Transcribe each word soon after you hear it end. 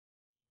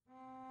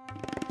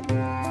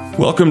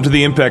Welcome to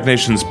the Impact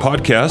Nations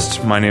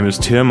podcast. My name is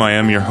Tim. I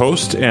am your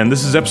host, and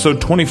this is episode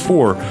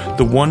 24,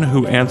 The One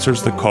Who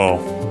Answers the Call.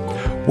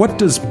 What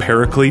does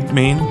Paraclete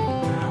mean?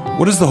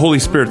 What is the Holy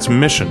Spirit's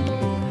mission?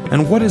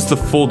 And what is the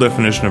full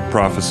definition of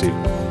prophecy?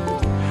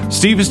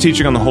 Steve is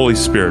teaching on the Holy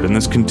Spirit in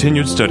this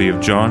continued study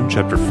of John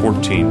chapter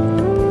 14.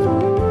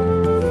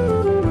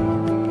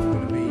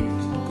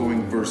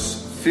 Going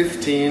verse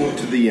 15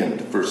 to the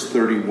end, verse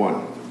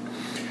 31.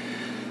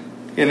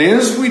 And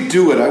as we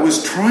do it, I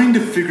was trying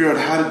to figure out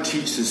how to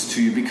teach this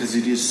to you because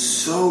it is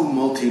so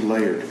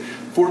multi-layered.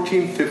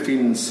 14, 15,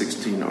 and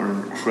 16 are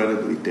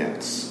incredibly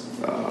dense.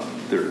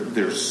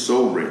 They're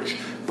so rich.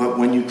 But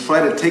when you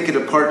try to take it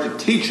apart to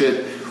teach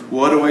it,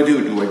 what do I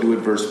do? Do I do it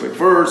verse by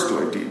verse?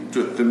 Do I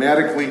do it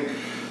thematically?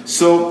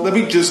 So let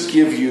me just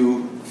give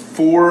you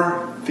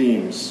 4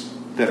 themes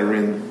that are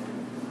in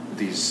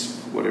these,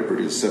 whatever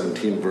it is,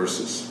 17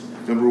 verses.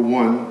 Number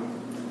 1,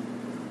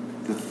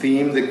 the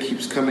theme that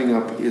keeps coming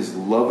up is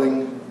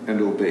loving and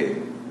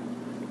obeying.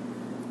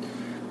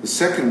 The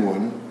second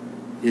one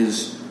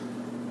is,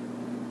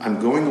 I'm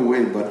going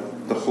away,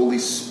 but the Holy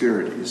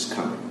Spirit is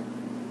coming.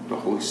 The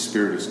Holy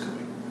Spirit is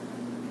coming.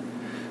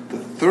 The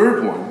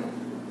third one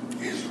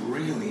is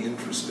really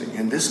interesting,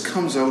 and this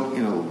comes out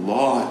in a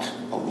lot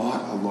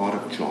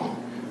of John.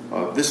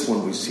 This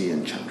one we see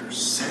in chapter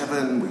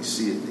 7, we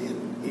see it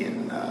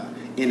in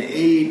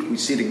 8, we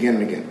see it again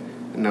and again.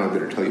 And now I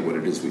better tell you what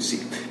it is we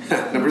see.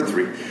 Number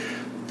 3,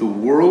 the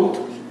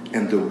world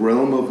and the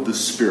realm of the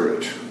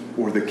Spirit,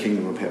 or the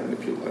kingdom of heaven,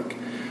 if you like,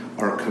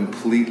 are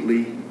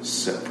completely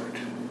separate.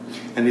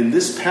 And in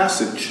this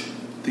passage,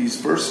 these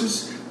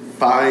verses,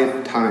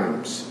 5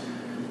 times,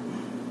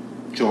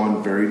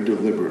 John very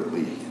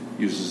deliberately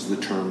uses the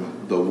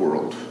term the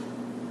world.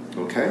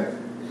 Okay?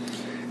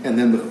 And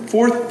then the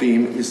 4th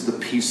theme is the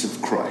peace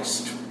of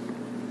Christ.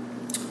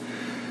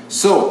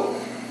 So,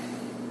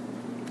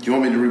 do you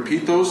want me to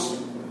repeat those?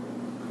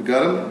 You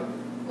got them?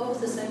 What was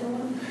the second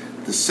one?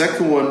 The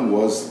second one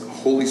was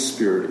Holy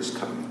Spirit is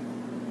coming.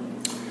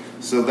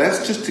 So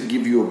that's just to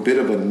give you a bit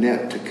of a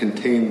net to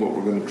contain what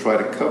we're going to try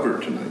to cover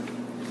tonight.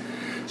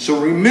 So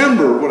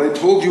remember what I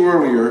told you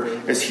earlier,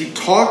 as he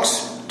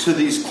talks to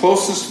these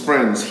closest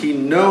friends, he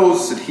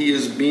knows that he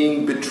is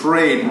being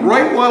betrayed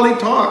right while he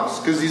talks,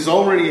 because he's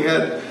already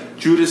had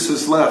Judas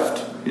has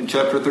left in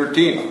chapter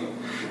 13.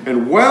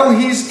 And while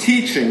he's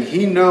teaching,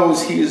 he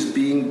knows he is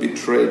being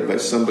betrayed by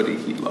somebody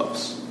he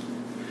loves.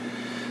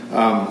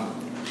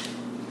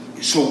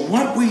 So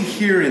what we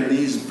hear in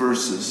these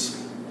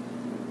verses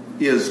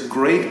is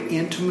great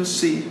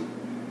intimacy,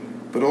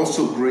 but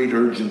also great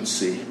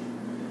urgency,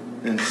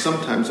 and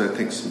sometimes I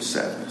think some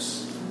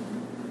sadness.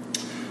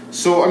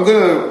 So I'm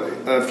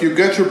going to, if you've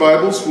got your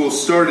Bibles, we'll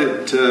start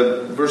at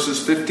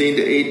verses 15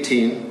 to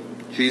 18.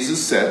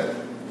 Jesus said,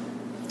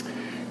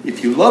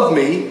 "If you love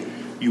me,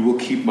 you will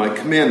keep my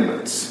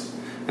commandments.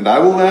 And I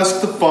will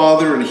ask the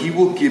Father, and he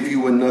will give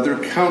you another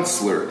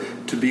counselor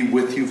to be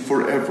with you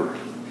forever.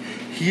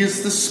 He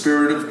is the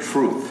Spirit of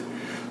truth.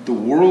 The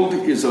world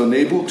is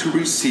unable to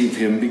receive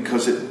him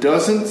because it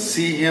doesn't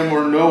see him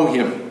or know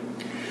him.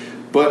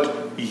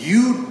 But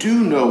you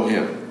do know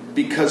him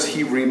because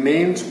he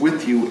remains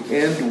with you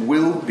and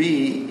will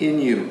be in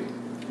you.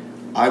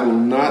 I will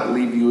not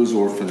leave you as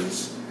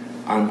orphans.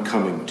 I'm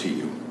coming to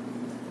you.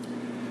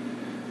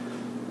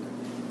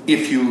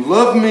 If you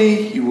love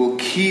me, you will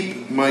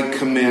keep my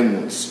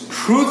commandments."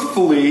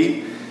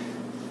 Truthfully,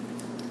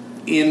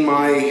 in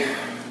my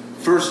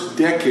first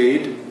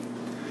decade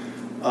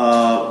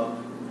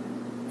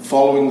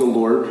following the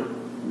Lord,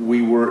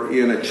 we were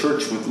in a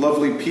church with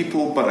lovely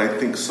people, but I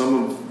think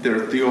some of their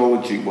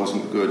theology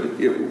wasn't good.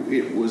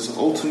 It was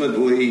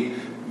ultimately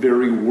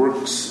very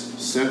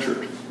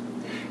works-centered.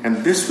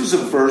 And this was a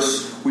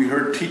verse we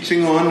heard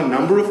teaching on a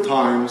number of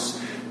times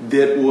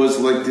that was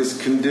like this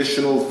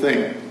conditional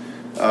thing.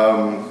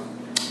 I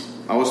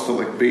always felt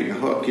like bait and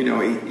hook. You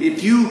know,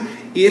 if you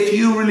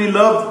really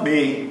love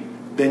me,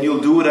 then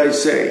you'll do what I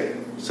say.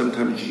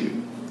 Sometimes you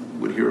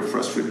would hear a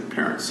frustrated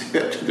parent say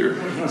that to their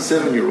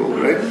 7-year-old,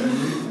 right?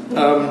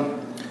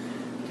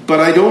 But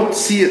I don't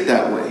see it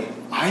that way.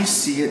 I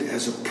see it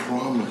as a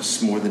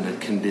promise more than a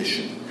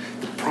condition.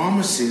 The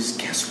promise is,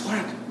 guess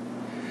what?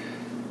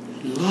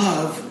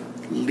 Love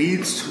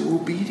leads to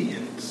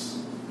obedience.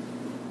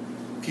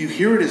 If you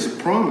hear it as a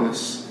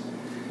promise,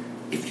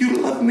 if you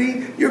love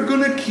me, you're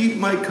going to keep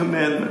my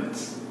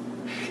commandments.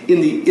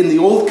 In the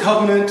Old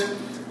Covenant,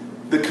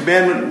 the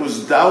commandment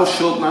was, "Thou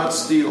shalt not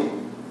steal."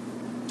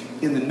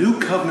 In the New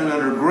Covenant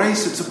under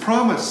grace, it's a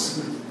promise.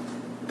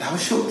 "Thou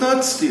shalt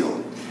not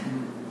steal."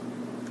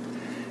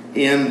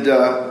 And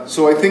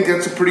so I think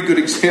that's a pretty good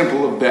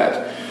example of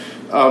that.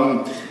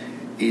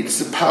 It's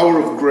the power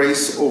of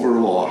grace over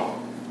law.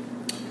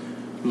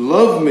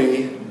 Love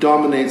me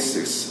dominates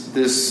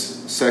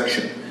this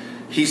section.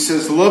 He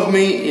says, love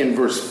me in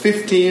verse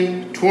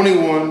 15,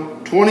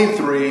 21,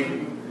 23,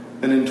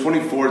 and in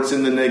 24 it's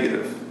in the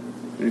negative.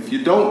 And if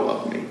you don't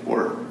love me,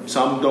 or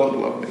some don't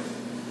love me.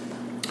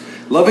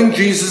 Loving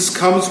Jesus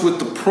comes with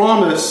the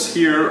promise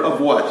here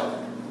of what?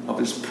 Of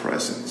his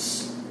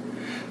presence.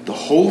 the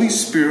Holy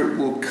Spirit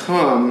will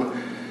come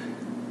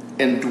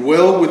and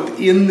dwell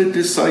within the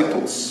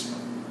disciples.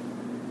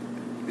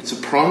 It's a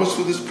promise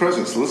with his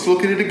presence. Let's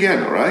look at it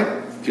again, all right?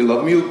 If you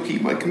love me, you'll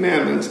keep my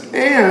commandments.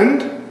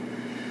 And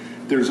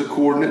there's a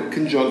coordinate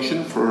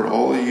conjunction for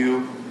all of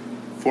you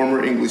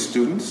former English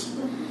students.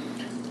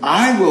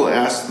 I will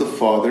ask the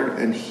Father,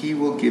 and he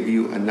will give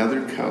you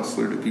another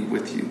counselor to be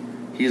with you.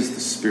 He is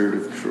the Spirit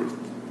of truth.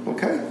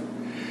 Okay?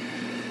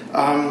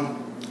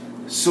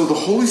 So the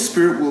Holy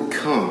Spirit will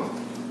come.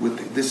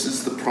 This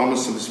is the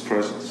promise of his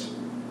presence.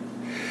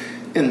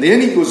 And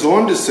then he goes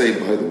on to say,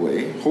 by the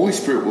way, Holy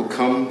Spirit will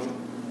come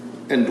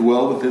and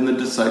dwell within the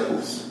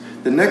disciples.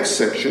 The next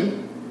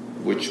section,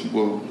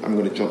 I'm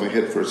going to jump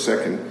ahead for a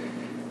second,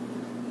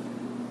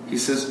 he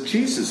says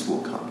Jesus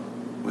will come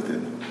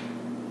within them.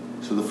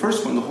 So the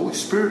first one, the Holy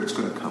Spirit is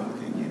going to come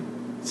within you.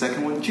 The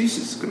second one,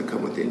 Jesus is going to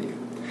come within you.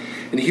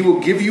 And he will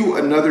give you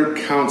another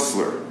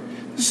counselor.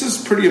 This is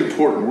pretty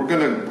important. We're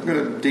going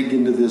to dig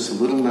into this a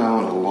little now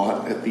and a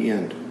lot at the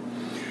end.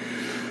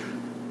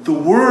 The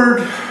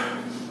word,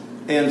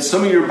 and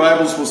some of your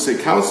Bibles will say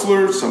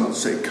counselor, some will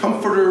say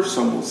comforter,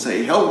 some will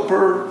say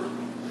helper,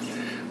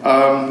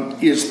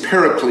 is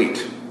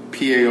paraclete,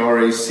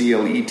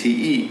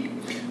 P-A-R-A-C-L-E-T-E.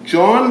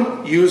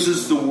 John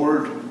uses the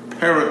word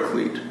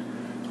paraclete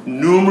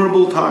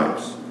numerable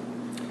times,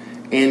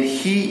 and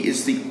he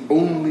is the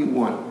only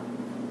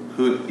one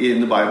who in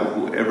the Bible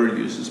who ever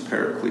uses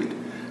paraclete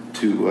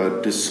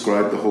to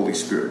describe the Holy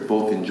Spirit,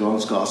 both in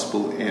John's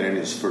Gospel and in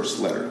his first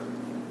letter.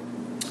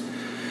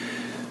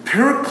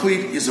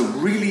 Paraclete is a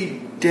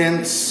really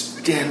dense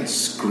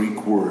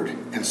Greek word,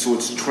 and so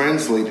it's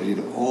translated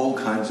in all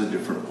kinds of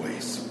different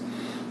ways.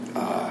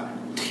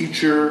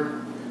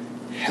 Teacher,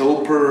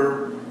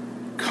 helper,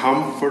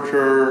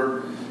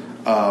 comforter,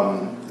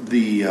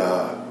 the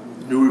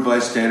New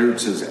Revised Standard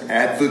says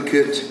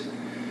advocate.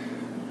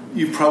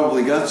 You've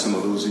probably got some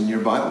of those in your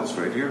Bibles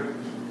right here.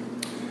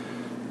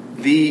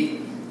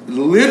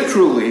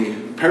 Literally,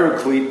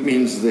 paraclete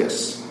means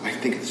this. I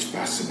think it's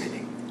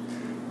fascinating.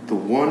 The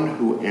one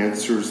who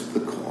answers the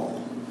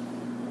call.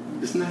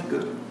 Isn't that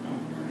good?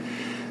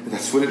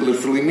 That's what it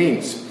literally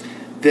means.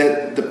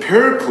 That the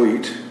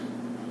paraclete,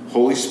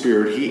 Holy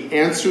Spirit, he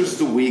answers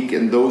the weak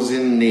and those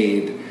in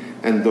need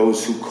and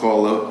those who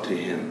call out to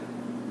him.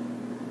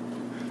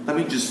 Let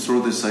me just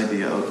throw this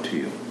idea out to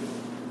you.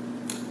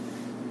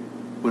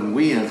 When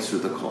we answer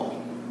the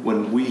call,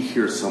 when we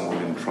hear someone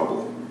in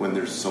trouble, when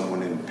there's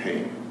someone in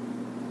pain,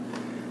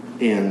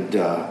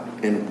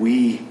 and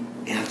we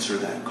answer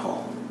that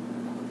call,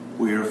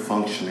 we are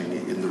functioning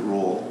in the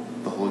role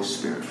of the Holy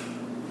Spirit.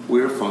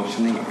 We are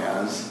functioning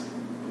as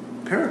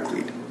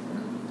paraclete.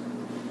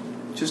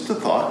 Just a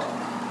thought.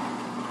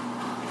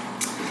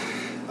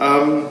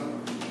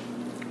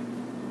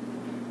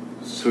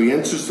 So he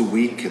answers the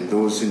weak and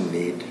those in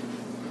need.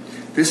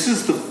 This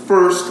is the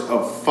first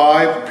of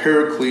 5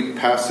 paraclete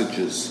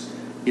passages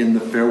in the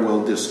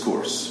farewell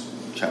discourse,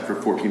 chapter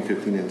 14,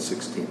 15, and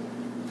 16.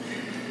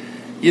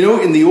 You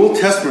know, in the Old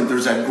Testament,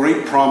 there's that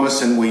great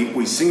promise, and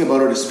we sing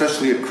about it,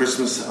 especially at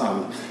Christmas,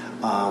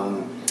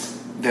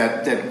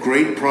 that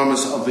great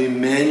promise of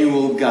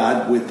Emmanuel,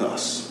 God with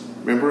us.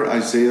 Remember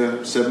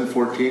Isaiah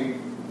 7:14?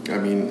 I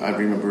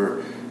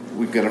remember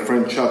we've got a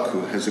friend, Chuck,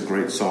 who has a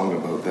great song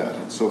about that,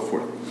 and so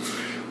forth.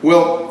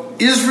 Well,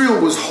 Israel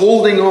was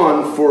holding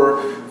on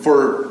for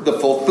the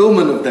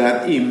fulfillment of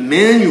that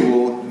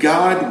Emmanuel,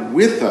 God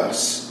with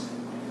us.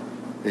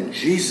 And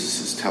Jesus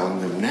is telling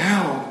them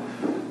now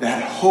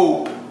that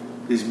hope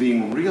is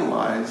being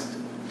realized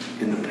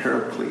in the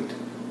Paraclete,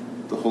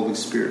 the Holy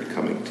Spirit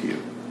coming to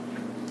you.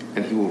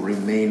 And he will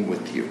remain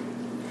with you.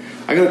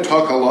 I'm going to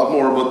talk a lot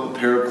more about the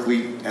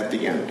Paraclete at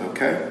the end,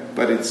 okay?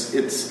 But it's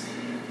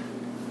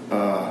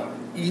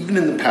even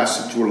in the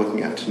passage we're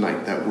looking at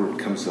tonight, that word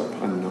comes up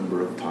a number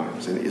of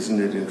times. And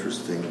isn't it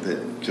interesting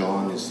that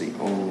John is the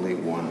only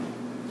one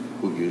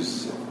who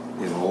uses it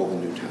in all the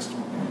New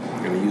Testament?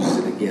 And he uses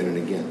it again and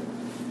again.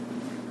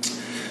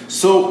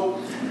 So,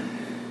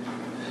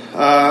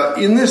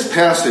 in this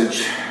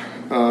passage,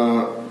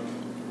 I'm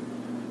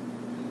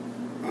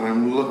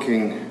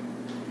looking,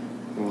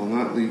 I will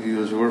not leave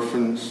you as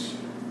orphans.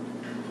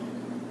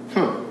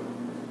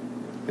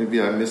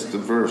 Maybe I missed a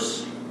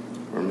verse,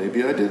 or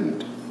maybe I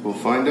didn't. We'll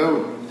find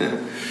out.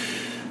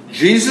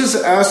 Jesus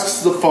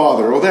asks the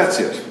Father. Oh, that's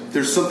it.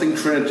 There's something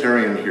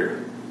Trinitarian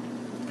here.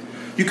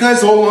 You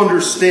guys all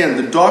understand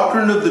the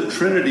doctrine of the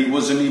Trinity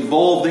was an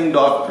evolving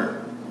doctrine.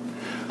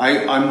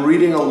 I'm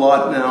reading a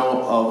lot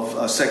now of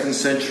 2nd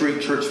century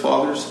church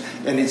fathers,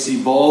 and it's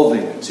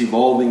evolving.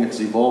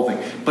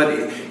 But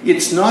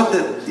it's not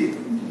that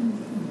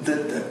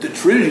the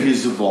Trinity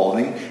is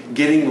evolving,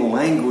 getting the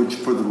language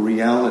for the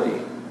reality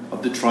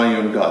of the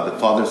triune God, the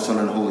Father, Son,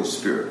 and Holy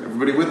Spirit.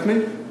 Everybody with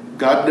me?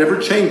 God never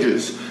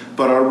changes,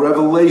 but our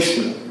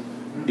revelation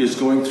is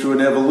going through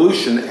an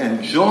evolution,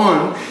 and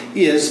John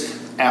is,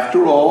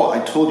 after all, I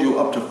told you,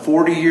 up to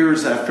 40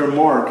 years after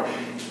Mark,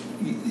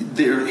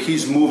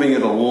 he's moving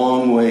it a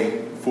long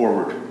way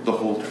forward, the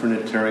whole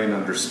Trinitarian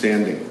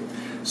understanding.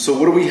 So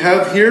what do we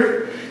have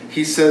here?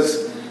 He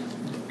says,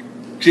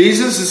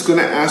 Jesus is going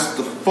to ask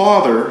the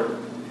Father,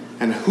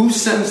 and who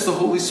sends the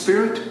Holy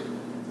Spirit?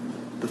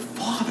 The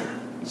Father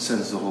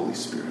sends the Holy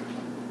Spirit.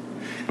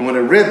 And when I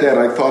read that,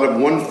 I thought of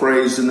one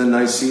phrase in the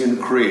Nicene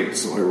Creed,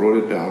 so I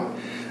wrote it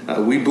down.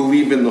 We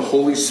believe in the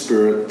Holy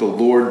Spirit, the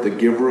Lord, the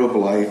giver of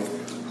life,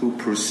 who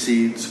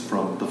proceeds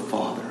from the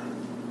Father.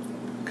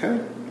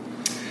 Okay?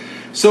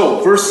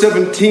 So, verse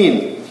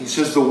 17, he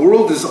says, the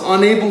world is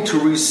unable to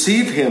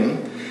receive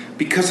him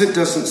because it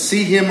doesn't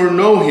see him or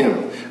know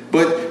him.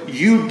 But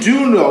you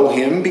do know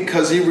him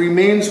because he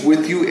remains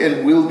with you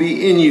and will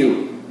be in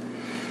you.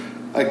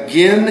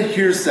 Again,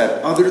 here's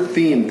that other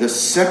theme, the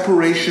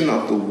separation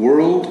of the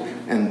world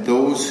and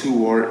those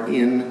who are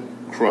in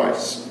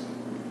Christ.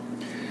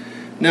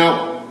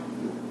 Now,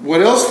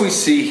 what else we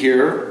see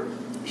here?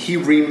 He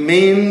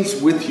remains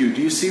with you.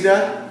 Do you see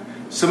that?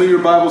 Some of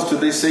your Bibles, do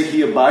they say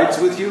he abides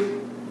with you?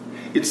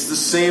 It's the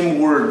same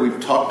word we've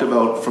talked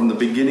about from the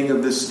beginning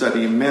of this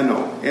study,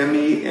 meno,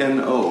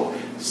 M-E-N-O.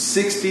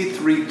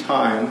 63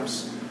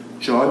 times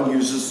John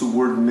uses the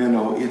word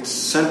meno. It's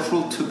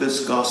central to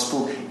this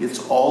gospel.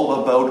 It's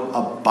all about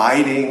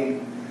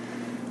abiding,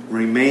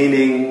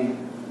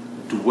 remaining,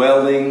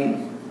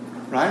 dwelling,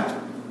 right?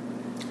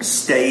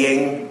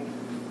 Staying.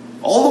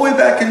 All the way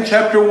back in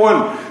chapter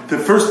 1, the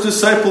first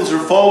disciples are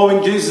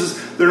following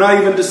Jesus. They're not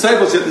even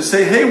disciples yet. They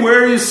say, hey,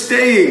 where are you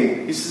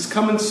staying? He says,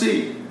 come and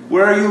see.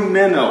 Where are you,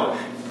 meno?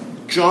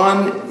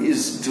 John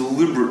is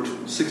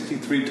deliberate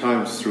 63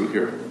 times through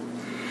here.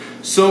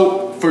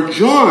 So, for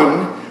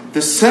John,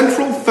 the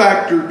central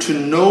factor to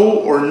know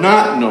or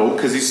not know,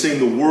 because he's saying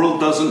the world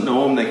doesn't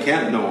know him, they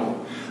can't know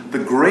him, the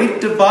great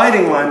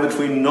dividing line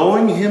between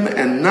knowing him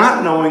and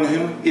not knowing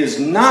him is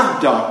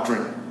not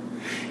doctrine.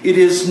 It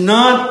is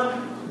not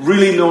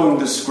really knowing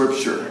the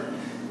Scripture.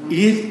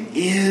 It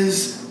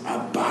is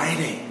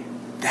abiding.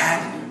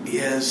 That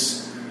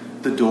is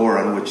the door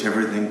on which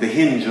everything, the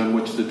hinge on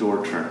which the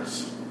door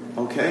turns.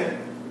 Okay?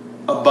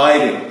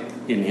 Abiding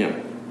in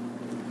him.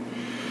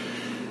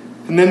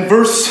 And then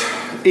verse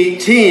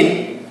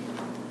 18,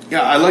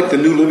 I like the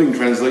New Living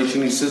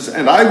Translation. He says,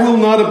 and I will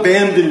not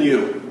abandon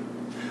you.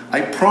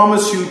 I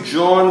promise you,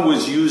 John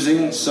was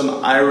using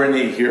some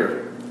irony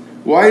here.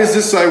 Why is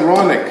this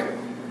ironic?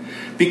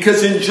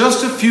 Because in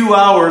just a few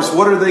hours,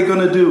 what are they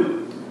going to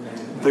do?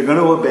 They're going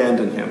to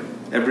abandon him,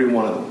 every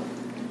one of them.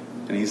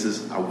 And he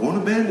says, I won't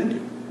abandon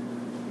you.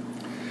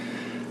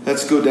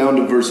 Let's go down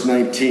to verse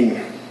 19.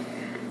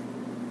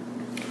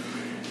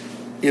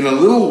 In a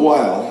little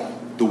while,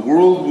 the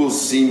world will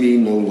see me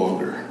no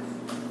longer,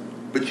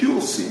 but you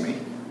will see me.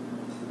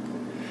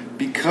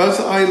 Because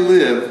I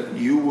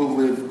live, you will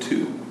live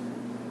too.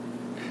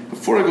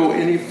 Before I go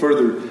any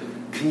further,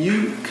 can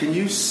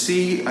you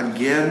see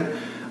again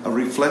a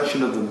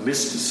reflection of the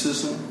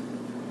mysticism,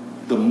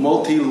 the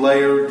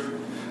multi-layered,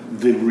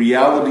 the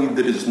reality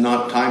that is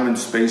not time and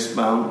space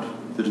bound,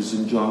 that is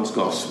in John's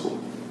Gospel?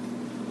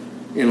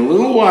 In a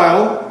little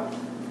while,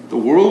 the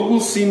world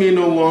will see me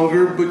no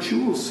longer, but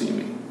you will see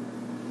me.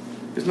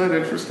 Isn't that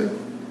interesting?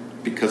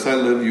 Because I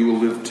live, you will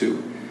live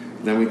too.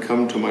 Then we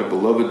come to my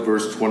beloved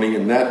verse 20.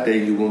 In that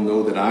day you will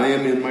know that I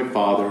am in my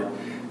Father,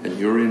 and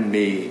you're in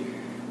me,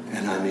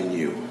 and I'm in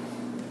you.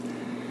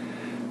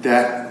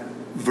 That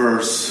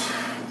verse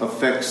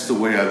affects the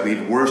way I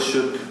lead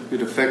worship.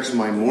 It affects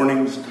my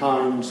morning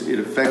times. It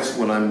affects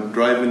when I'm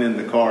driving in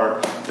the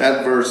car.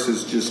 That verse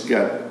has just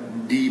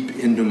got deep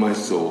into my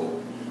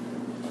soul.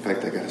 In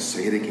fact, I got to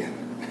say it again.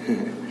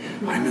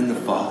 I'm in the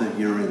Father,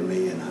 you're in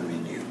me, and I'm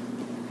in you.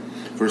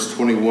 Verse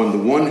 21,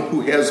 the one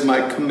who has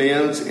my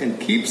commands and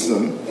keeps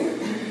them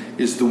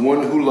is the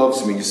one who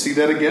loves me. You see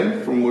that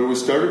again from where we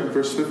started in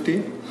verse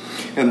 15?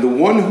 And the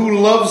one who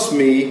loves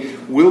me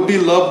will be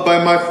loved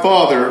by my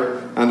Father,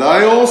 and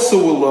I also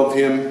will love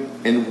him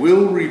and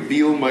will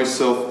reveal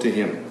myself to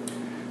him.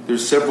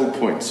 There's several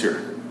points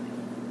here.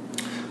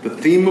 The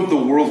theme of the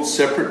world's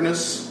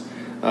separateness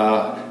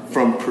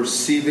from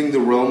perceiving the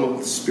realm of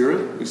the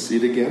Spirit. We see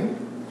it again.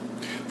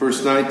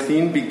 Verse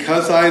 19,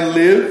 because I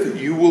live,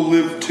 you will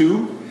live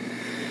too.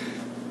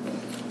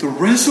 The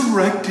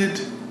resurrected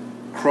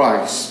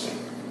Christ.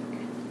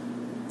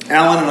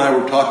 Alan and I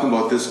were talking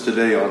about this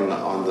today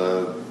on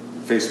the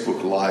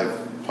Facebook Live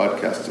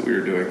podcast that we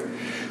were doing.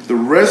 The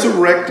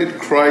resurrected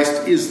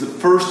Christ is the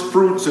first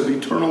fruits of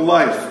eternal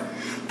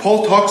life.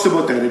 Paul talks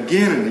about that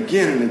again and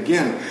again and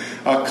again.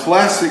 A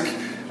classic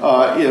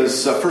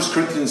is 1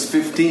 Corinthians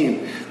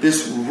 15.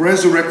 This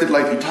resurrected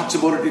life. He talks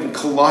about it in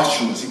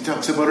Colossians. He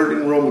talks about it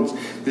in Romans.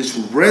 This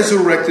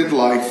resurrected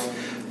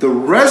life. The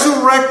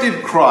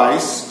resurrected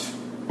Christ,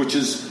 which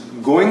is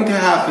going to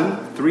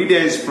happen 3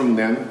 days from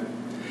then,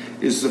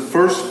 is the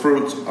first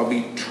fruits of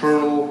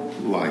eternal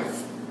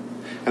life.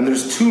 And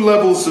there's two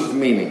levels of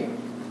meaning.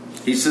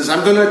 He says,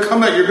 I'm going to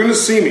come out. You're going to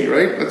see me,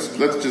 right?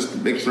 Let's just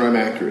make sure I'm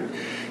accurate.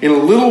 In a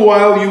little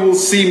while you will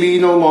see me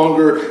no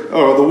longer,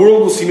 or the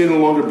world will see me no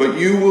longer, but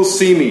you will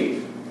see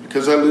me.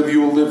 Because I live,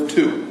 you will live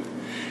too.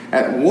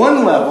 At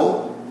one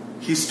level,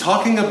 he's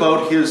talking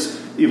about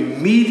his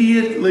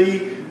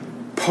immediately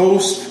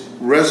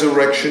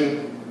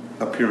post-resurrection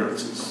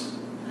appearances.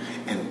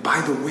 And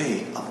by the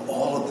way, of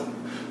all of them.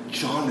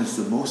 John is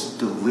the most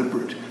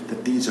deliberate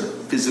that these are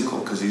physical,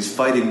 because he's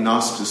fighting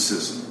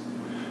Gnosticism,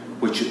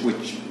 which we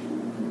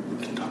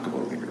can talk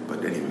about later.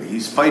 But anyway,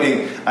 he's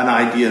fighting an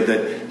idea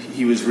that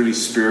he was really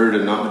spirit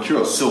and not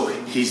material. So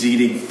he's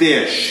eating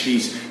fish.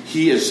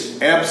 He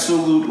is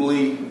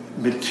absolutely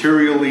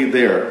materially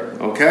there.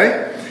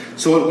 Okay?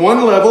 So at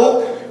one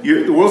level,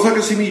 the world's not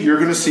going to see me, you're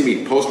going to see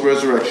me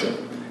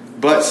post-resurrection.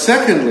 But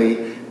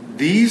secondly,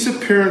 these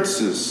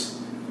appearances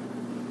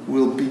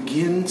will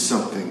begin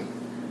something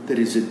that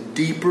is a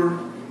deeper,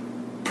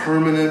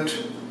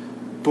 permanent,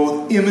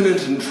 both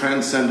immanent and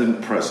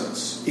transcendent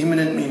presence.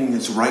 Immanent meaning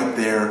it's right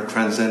there,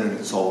 transcendent,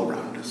 it's all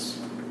around us.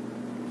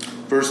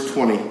 Verse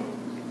 20,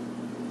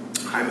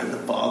 I'm in the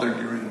Father,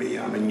 you're in me,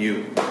 I'm in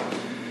you.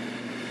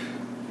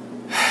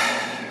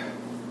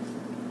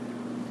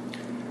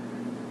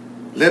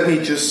 Let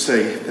me just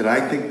say that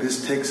I think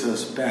this takes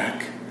us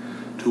back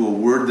to a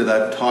word that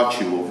I've taught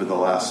you over the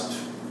last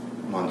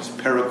months,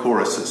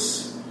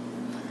 perichoresis.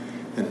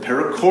 And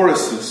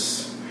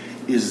perichoresis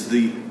is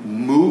the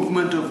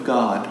movement of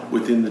God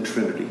within the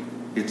Trinity.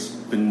 It's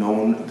been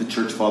known, the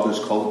church fathers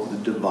call it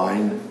the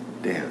divine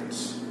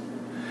dance.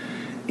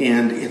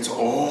 And it's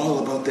all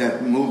about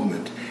that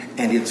movement.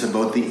 And it's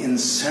about the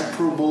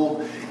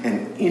inseparable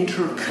and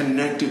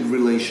interconnected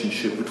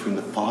relationship between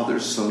the Father,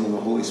 Son, and the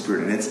Holy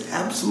Spirit. And it's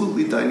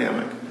absolutely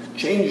dynamic,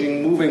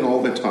 changing, moving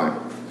all the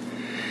time.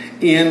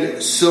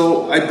 And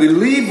so I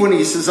believe when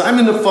he says, I'm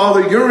in the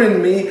Father, you're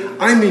in me,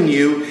 I'm in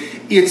you,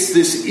 it's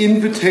this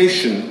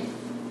invitation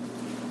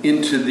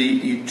into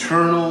the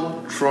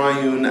eternal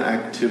triune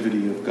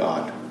activity of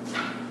God.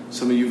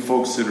 Some of you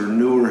folks that are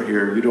newer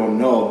here, you don't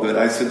know, but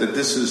I said that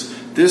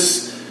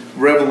this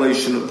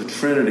revelation of the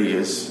Trinity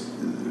is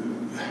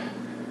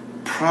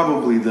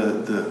probably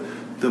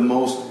the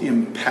most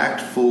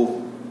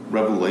impactful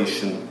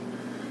revelation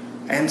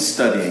and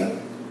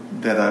studying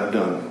that I've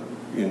done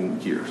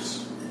in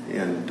years.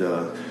 And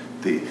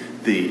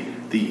the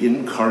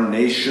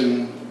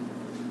incarnation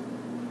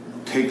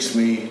takes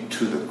me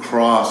to the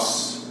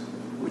cross,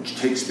 which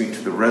takes me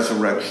to the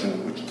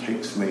resurrection, which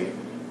takes me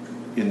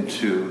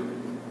into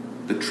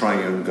the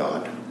triune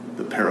God,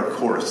 the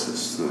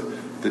perichoresis,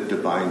 the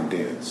divine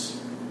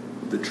dance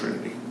of the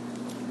Trinity.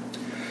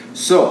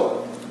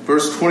 So,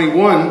 verse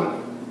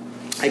 21,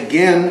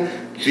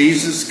 again,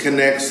 Jesus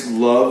connects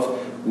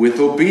love with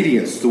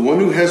obedience. The one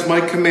who has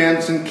my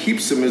commands and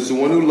keeps them is the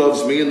one who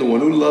loves me, and the one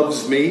who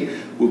loves me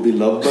will be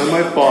loved by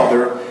my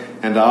Father,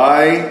 and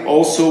I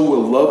also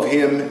will love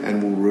him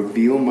and will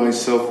reveal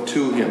myself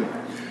to him.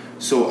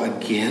 So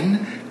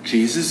again,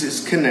 Jesus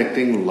is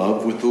connecting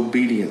love with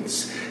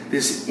obedience.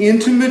 This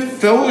intimate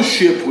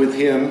fellowship with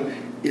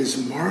him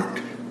is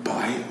marked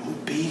by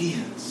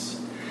obedience.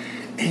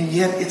 And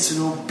yet it's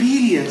an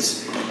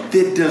obedience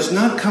that does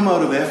not come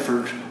out of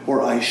effort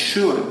or I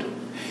should.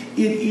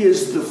 It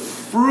is the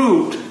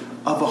fruit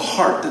of a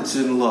heart that's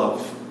in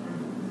love.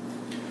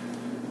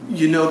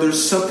 You know,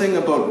 there's something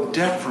about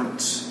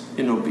deference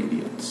in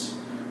obedience.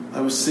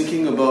 I was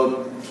thinking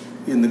about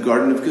in the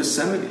Garden of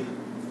Gethsemane.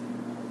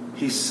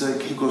 He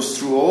goes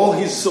through all,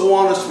 he's so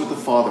honest with the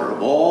Father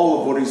of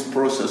all of what he's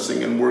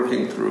processing and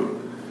working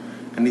through.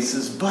 And he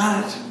says,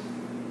 but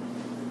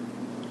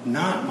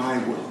not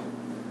my will,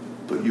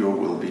 but your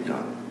will be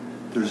done.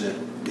 There's a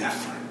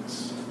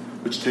deference,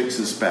 which takes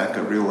us back,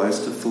 I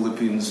realize, to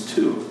Philippians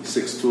 2,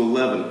 6 to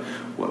 11.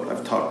 What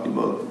I've talked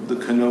about, the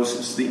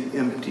kenosis, the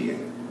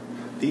emptying.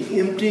 The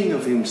emptying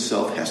of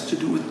himself has to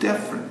do with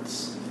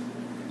deference.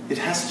 It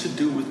has to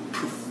do with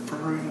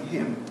preferring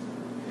him.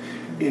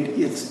 And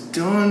it's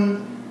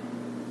done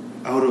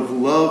out of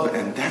love,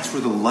 and that's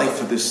where the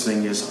life of this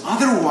thing is.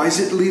 Otherwise,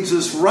 it leads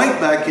us right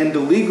back into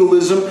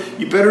legalism.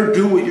 You better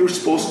do what you're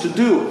supposed to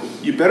do.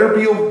 You better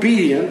be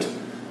obedient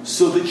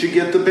so that you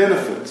get the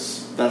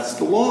benefits. That's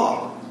the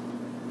law.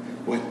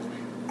 What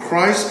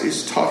Christ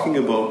is talking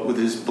about with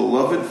his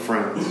beloved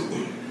friends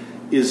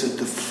is that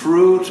the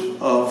fruit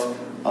of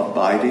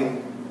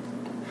abiding,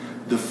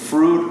 the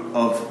fruit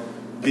of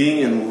being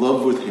in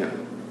love with him,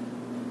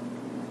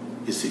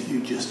 is that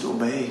you just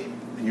obey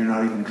and you're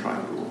not even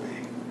trying to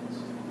obey.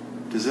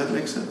 Does that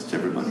make sense to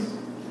everybody?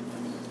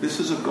 This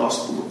is a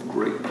gospel of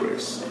great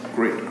grace.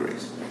 Great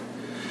grace.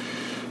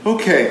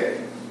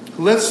 Okay,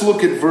 let's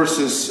look at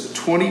verses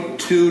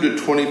 22 to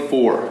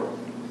 24.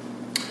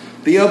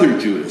 The other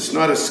Judas,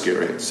 not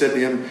Iscariot, said to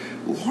him,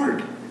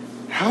 Lord,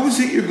 how is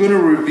it you're going to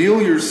reveal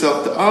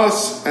yourself to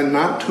us and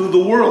not to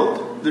the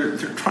world? They're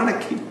trying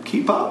to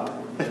keep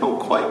up. They don't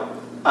quite.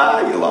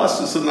 You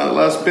lost us in that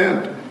last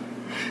bend.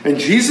 And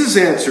Jesus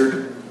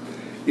answered,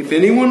 if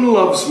anyone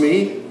loves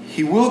me,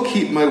 he will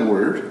keep my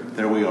word.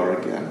 There we are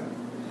again.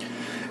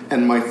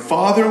 And my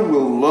Father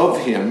will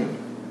love him,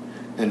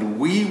 and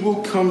we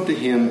will come to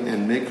him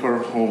and make our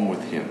home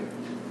with him.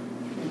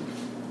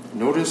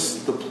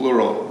 Notice the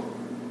plural.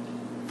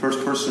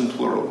 First person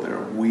plural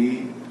there.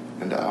 We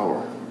and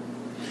our.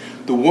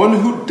 The one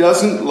who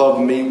doesn't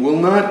love me will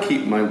not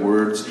keep my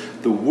words.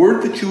 The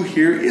word that you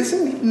hear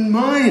isn't even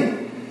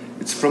mine.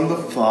 It's from the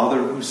Father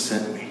who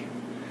sent me.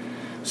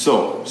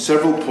 So,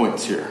 several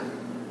points here.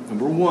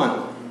 Number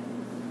one,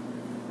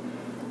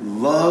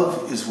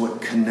 love is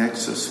what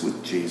connects us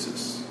with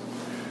Jesus.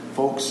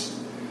 Folks,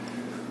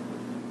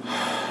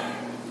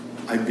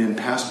 I've been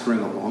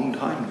pastoring a long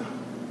time now,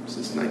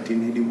 since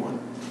 1981.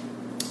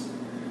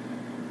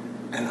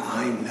 And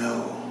I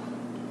know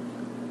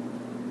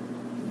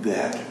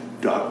that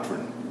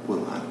doctrine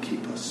will not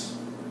keep us.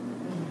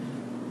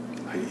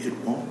 It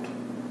won't.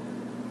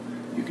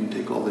 You can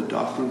take all the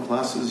doctrine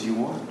classes you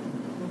want.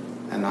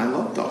 And I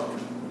love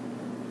doctrine.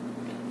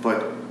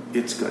 But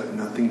it's got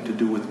nothing to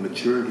do with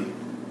maturity.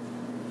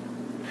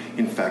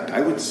 In fact, I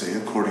would say,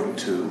 according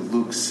to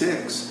Luke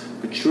 6,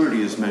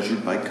 maturity is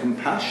measured by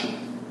compassion,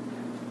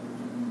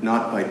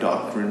 not by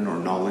doctrine or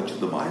knowledge of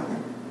the Bible.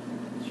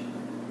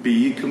 Be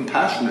ye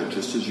compassionate,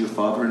 just as your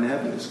Father in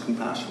heaven is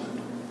compassionate.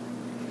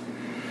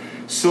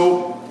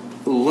 So,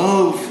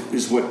 love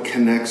is what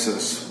connects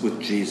us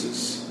with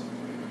Jesus.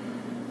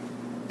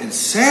 And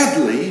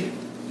sadly,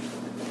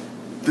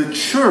 the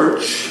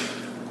church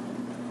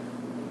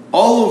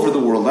all over the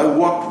world, I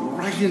walked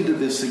right into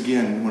this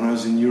again when I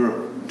was in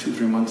Europe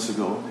 2-3 months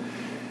ago,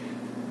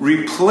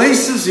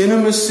 replaces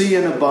intimacy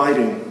and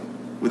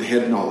abiding with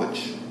head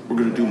knowledge. We're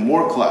going to do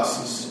more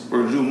classes. We're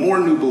going to do more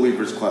new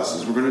believers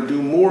classes. We're going to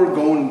do more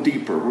going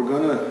deeper. We're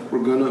gonna.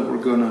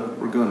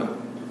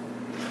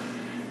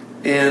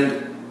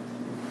 And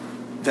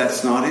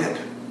that's not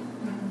it.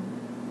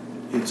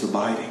 It's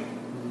abiding.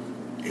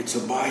 It's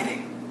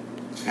abiding.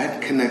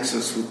 That connects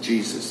us with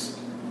Jesus.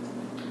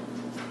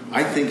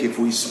 I think if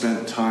we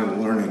spent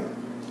time learning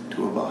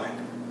to abide,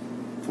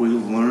 if we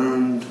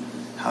learned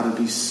how to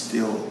be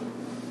still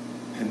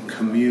and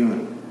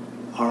commune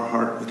our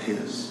heart with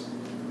His,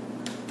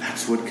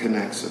 that's what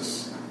connects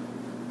us.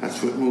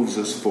 That's what moves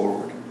us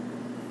forward.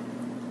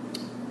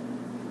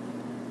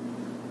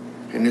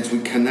 And as we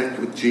connect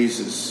with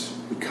Jesus,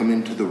 we come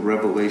into the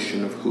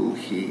revelation of who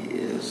He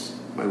is.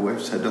 My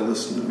wife's had to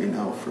listen to me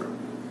now for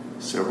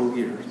several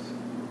years.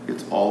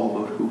 It's all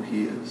about who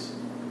He is.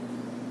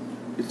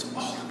 It's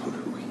all about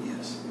who He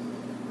is.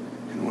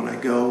 And when I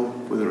go,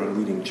 whether I'm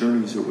leading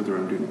journeys or whether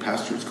I'm doing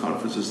pastors'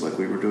 conferences like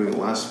we were doing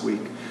last week,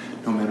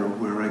 no matter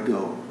where I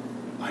go,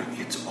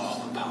 it's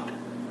all about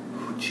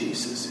who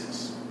Jesus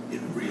is.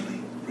 It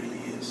really,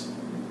 really is.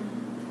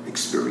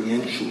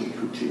 Experientially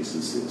who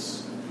Jesus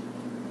is.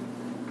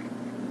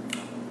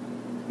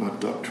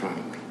 Not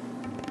doctrinally.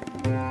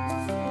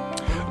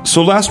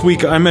 So last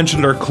week I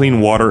mentioned our clean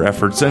water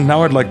efforts, and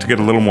now I'd like to get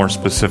a little more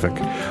specific.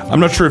 I'm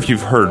not sure if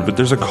you've heard, but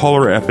there's a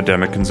cholera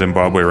epidemic in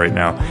Zimbabwe right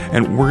now,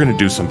 and we're going to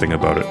do something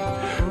about it.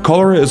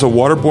 Cholera is a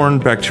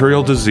waterborne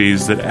bacterial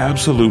disease that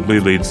absolutely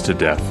leads to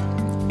death.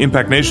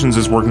 Impact Nations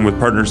is working with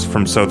partners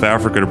from South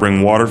Africa to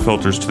bring water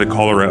filters to the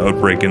cholera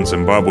outbreak in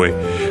Zimbabwe.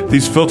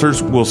 These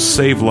filters will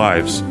save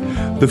lives.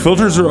 The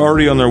filters are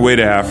already on their way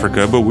to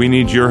Africa, but we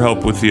need your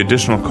help with the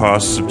additional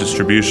costs of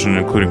distribution,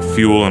 including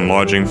fuel and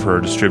lodging for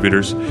our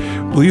distributors.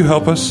 Will you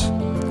help us?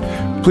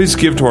 Please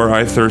give to our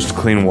I Thirst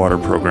Clean Water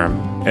program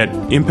at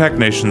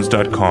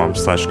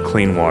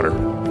impactnations.com/cleanwater.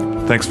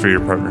 Thanks for your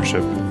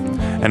partnership.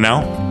 And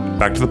now,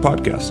 back to the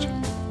podcast.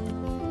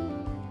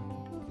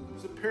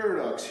 There's a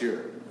paradox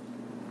here.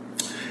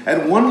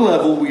 At one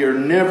level, we are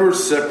never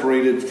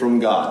separated from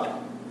God.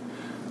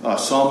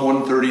 Psalm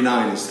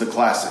 139 is the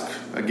classic.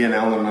 Again,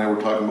 Alan and I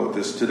were talking about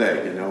this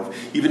today.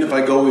 Even if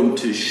I go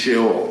into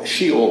Sheol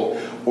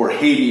or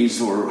Hades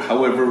or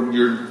however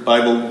your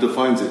Bible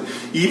defines it,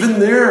 even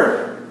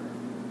there,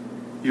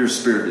 your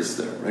spirit is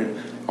there, right?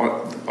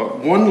 On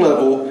one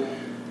level,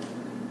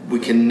 we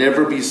can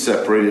never be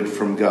separated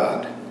from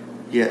God.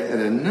 Yet at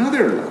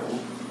another level,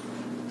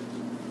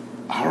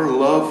 our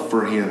love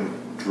for Him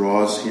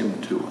draws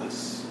Him to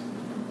us.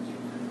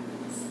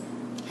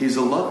 He's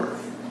a lover.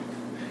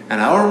 And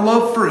our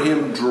love for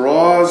Him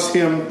draws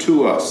Him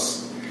to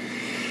us.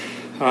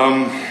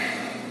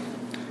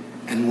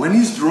 And when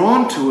He's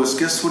drawn to us,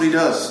 guess what He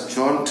does?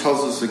 John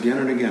tells us again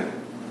and again.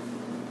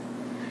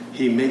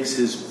 He makes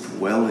His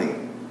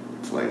dwelling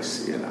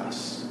place in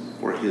us,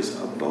 or His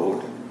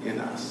abode in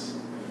us.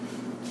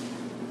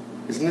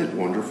 Isn't it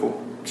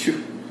wonderful?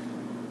 Phew.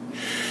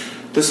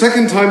 The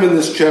second time in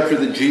this chapter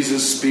that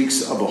Jesus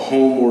speaks of a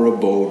home or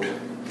abode.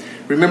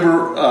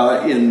 Remember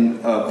in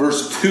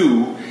verse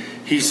 2,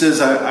 He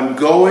says, I'm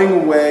going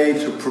away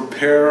to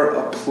prepare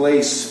a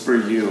place for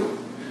you.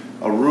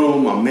 A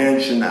room, a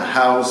mansion, a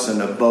house,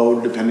 an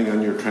abode, depending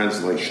on your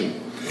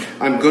translation.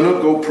 I'm going to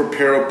go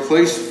prepare a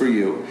place for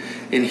you.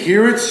 And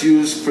here it's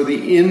used for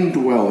the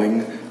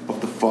indwelling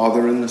of the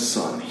Father and the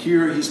Son.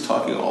 Here He's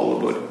talking all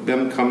about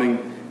them coming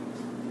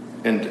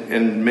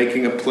and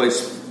making a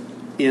place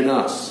in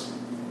us.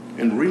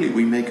 And really,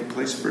 we make a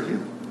place for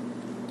Him.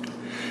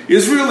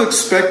 Israel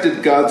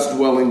expected God's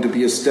dwelling to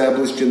be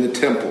established in the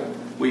temple.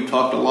 We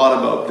talked a lot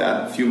about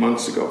that a few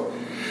months ago.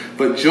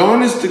 But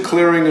John is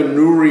declaring a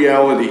new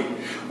reality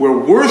where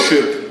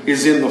worship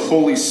is in the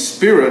Holy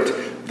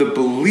Spirit. The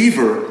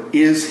believer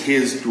is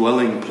His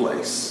dwelling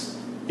place.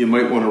 You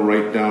might want to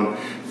write down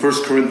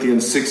 1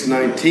 Corinthians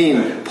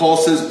 6:19. Paul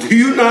says, do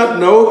you not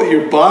know that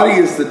your body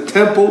is the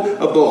temple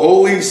of the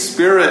Holy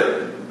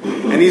Spirit?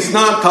 And he's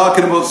not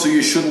talking about so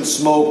you shouldn't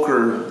smoke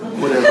or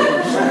whatever.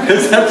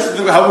 Because that's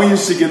how we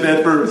used to get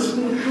that verse.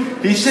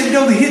 He said,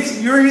 no,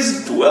 you're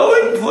his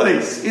dwelling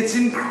place. It's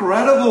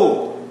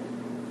incredible.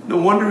 No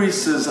wonder he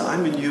says,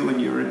 I'm in you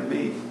and you're in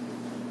me.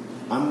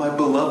 I'm my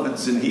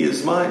beloved's and he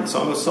is mine.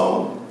 Song of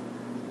Solomon.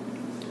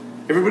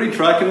 Everybody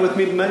tracking with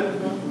me tonight?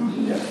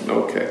 Yeah.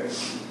 Okay.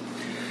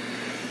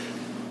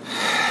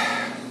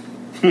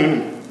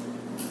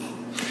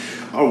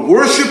 Our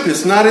worship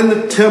is not in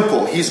the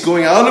temple. He's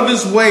going out of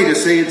his way to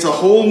say it's a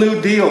whole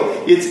new deal.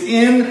 It's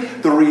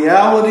in the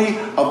reality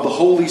of the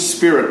Holy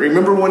Spirit.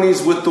 Remember when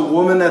he's with the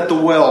woman at the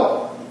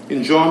well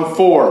in John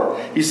 4.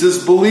 He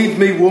says, believe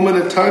me, woman,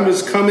 a time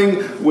is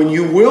coming when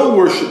you will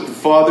worship the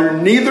Father,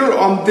 neither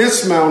on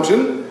this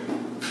mountain,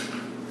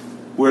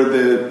 where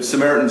the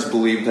Samaritans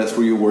believed that's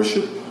where you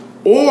worship,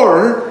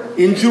 or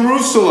in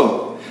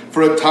Jerusalem.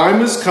 For a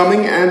time is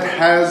coming and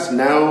has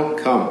now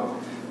come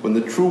when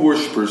the true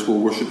worshipers will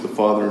worship the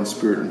Father in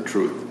spirit and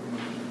truth.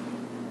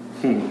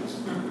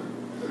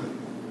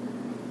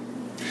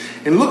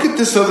 And look at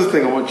this other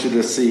thing I want you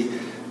to see,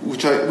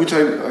 which I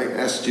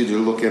asked you to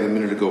look at a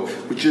minute ago,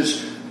 which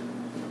is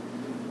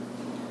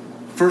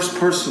first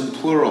person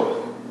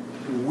plural.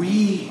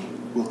 We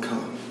will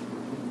come.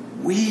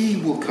 We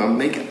will come,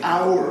 make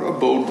our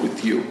abode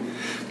with you.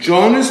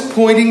 John is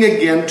pointing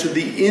again to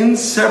the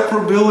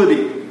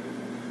inseparability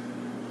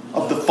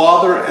of the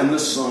Father and the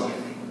Son.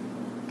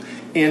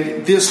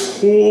 And this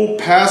whole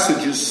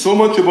passage is so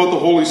much about the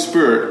Holy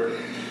Spirit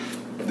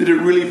that it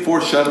really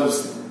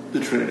foreshadows the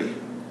Trinity.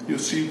 You'll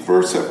see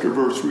verse after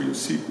verse where you'll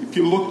see, if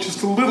you look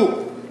just a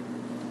little,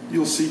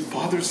 you'll see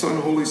Father,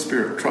 Son, Holy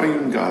Spirit,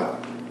 triune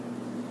God.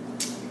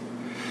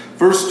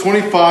 Verse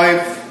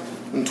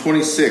 25 and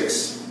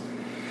 26.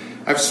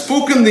 I've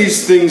spoken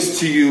these things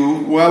to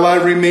you while I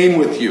remain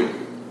with you.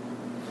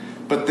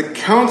 But the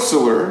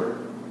Counselor,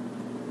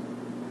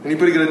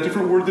 anybody got a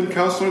different word than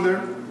Counselor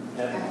there?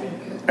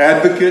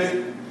 Advocate.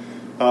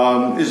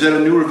 Is that a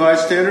New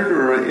Revised Standard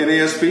or an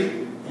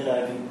NASB?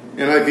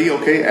 NIV,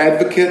 okay.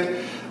 Advocate.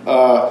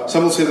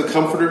 Some will say the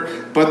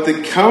Comforter. But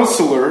the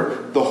Counselor,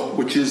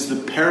 which is the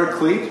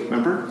Paraclete,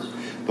 remember?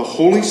 The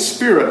Holy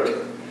Spirit,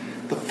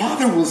 the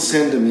Father will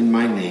send him in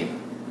my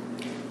name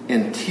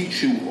and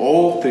teach you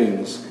all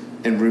things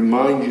and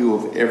remind you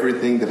of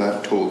everything that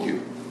I've told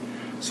you.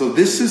 So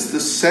this is the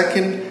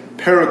second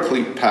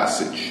Paraclete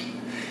passage.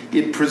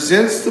 It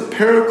presents the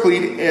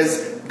Paraclete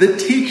as the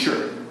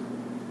teacher.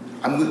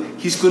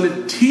 He's going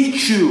to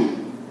teach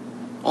you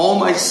all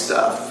my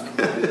stuff.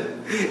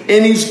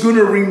 And he's going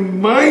to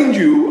remind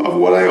you of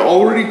what I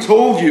already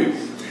told you.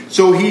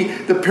 So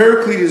the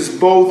Paraclete is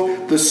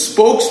both the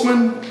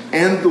spokesman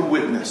and the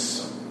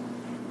witness.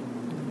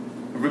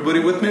 Everybody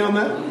with me on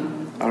that?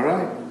 All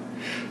right.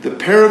 The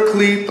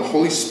Paraclete, the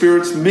Holy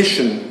Spirit's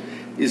mission,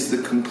 is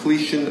the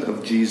completion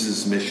of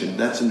Jesus' mission.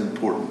 That's an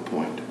important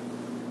point.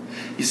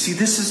 You see,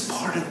 this is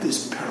part of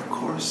this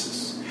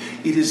perichoresis.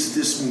 It is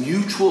this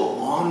mutual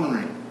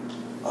honoring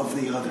of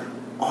the other.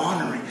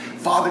 Honoring.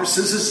 Father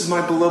says, this is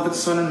my beloved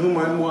Son in whom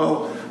I'm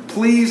well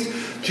pleased.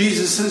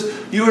 Jesus says,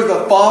 you are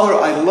the Father,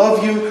 I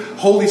love you.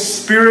 Holy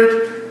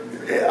Spirit,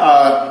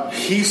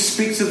 he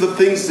speaks of the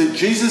things that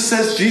Jesus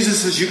says.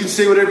 Jesus says, you can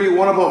say whatever you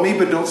want about me,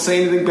 but don't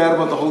say anything bad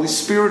about the Holy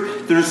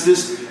Spirit. There's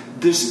this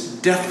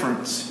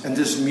deference and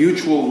this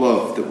mutual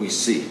love that we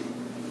see.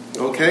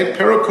 Okay?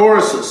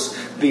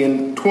 Perichoresis, the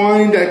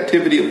entwined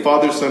activity of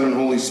Father, Son, and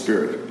Holy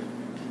Spirit.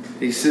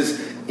 He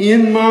says,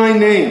 in my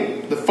name.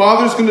 The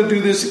Father's going to do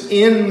this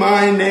in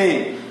my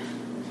name.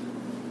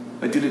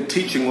 I did a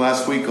teaching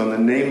last week on the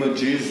name of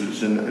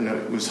Jesus, and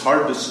it was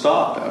hard to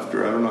stop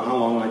after I don't know how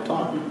long I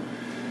taught.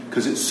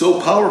 Because it's so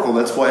powerful.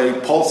 That's why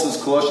Paul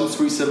says, Colossians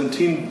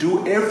 3:17,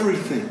 do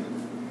everything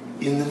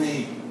in the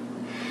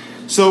name.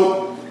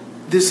 So,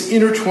 this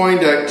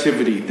intertwined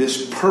activity,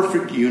 this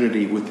perfect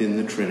unity within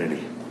the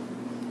Trinity.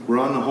 We're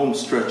on the home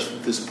stretch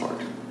with this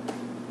part.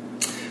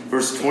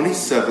 Verse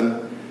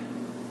 27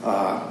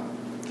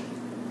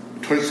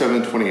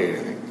 and 28, I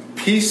think.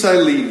 Peace I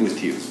leave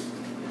with you.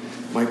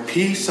 My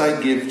peace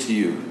I give to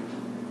you.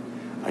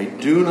 I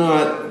do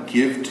not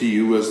give to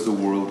you as the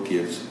world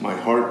gives. My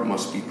heart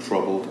must be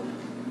troubled.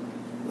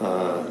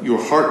 Your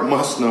heart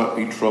must not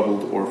be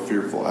troubled or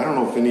fearful. I don't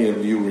know if any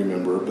of you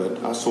remember,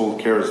 but us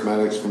old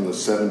charismatics from the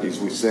 70s,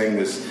 we sang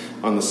this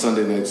on the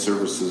Sunday night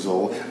services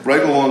all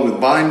right along with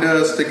Bind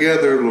Us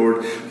Together,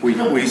 Lord. We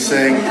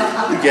sang,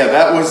 yeah,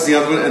 that was the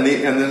other one.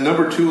 And the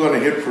number 2 on a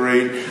hit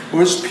parade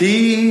was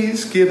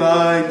Peace Give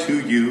I to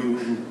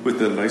You, with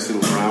the nice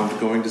little round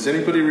going. Does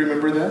anybody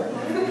remember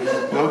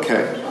that?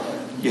 Okay.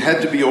 You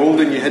had to be old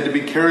and you had to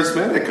be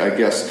charismatic, I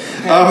guess.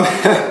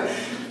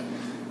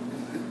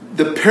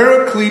 The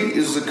Paraclete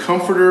is the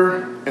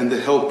comforter and the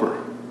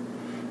helper.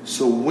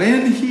 So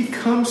when he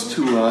comes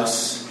to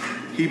us,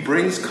 he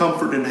brings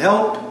comfort and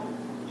help.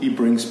 He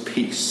brings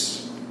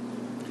peace.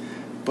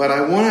 But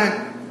I want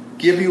to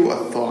give you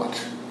a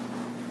thought.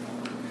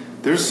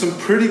 There's some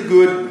pretty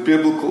good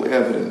biblical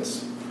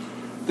evidence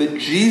that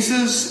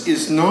Jesus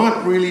is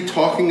not really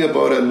talking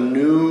about a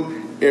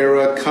new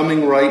era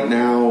coming right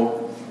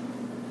now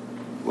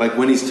Like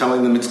when he's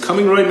telling them it's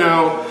coming right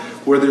now,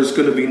 where there's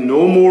going to be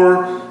no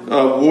more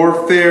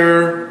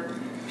warfare.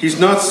 He's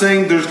not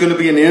saying there's going to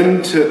be an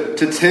end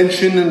to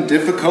tension and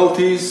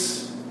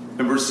difficulties.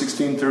 In verse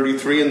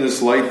 16:33, in this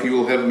life you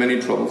will have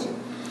many troubles.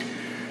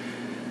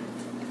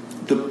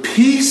 The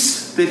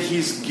peace that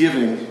he's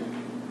giving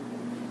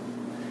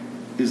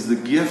is the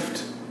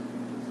gift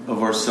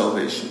of our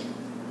salvation.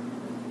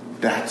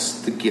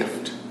 That's the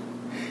gift.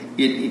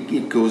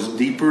 It goes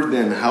deeper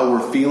than how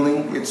we're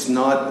feeling. It's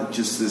not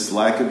just this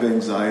lack of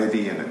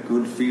anxiety and a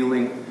good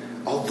feeling.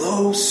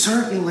 Although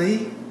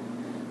certainly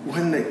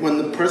when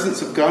the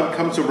presence of God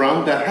comes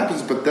around, that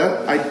happens. But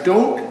that I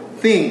don't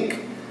think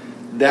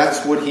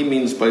that's what he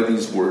means by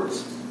these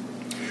words.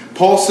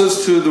 Paul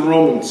says to the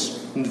Romans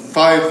in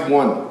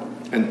 5:1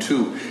 and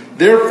 2,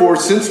 therefore,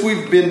 since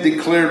we've been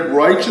declared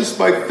righteous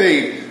by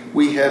faith,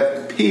 we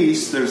have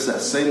peace. There's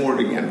that same word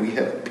again. We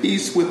have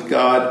peace with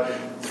God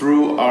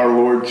through our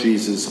Lord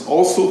Jesus.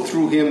 Also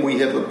through him we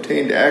have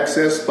obtained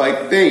access by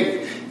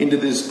faith into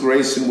this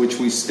grace in which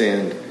we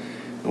stand,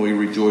 and we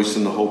rejoice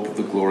in the hope of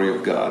the glory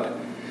of God.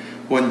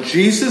 When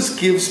Jesus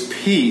gives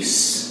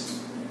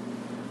peace,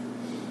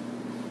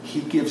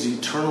 he gives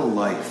eternal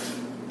life.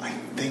 I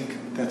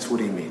think that's what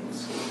he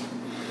means.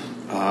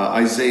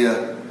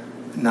 Isaiah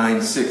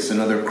 9:6,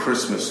 another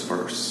Christmas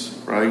verse,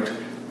 right?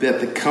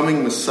 That the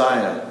coming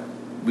Messiah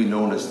will be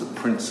known as the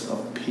Prince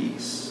of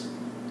Peace.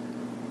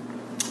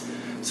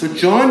 So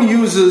John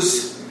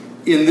uses,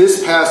 in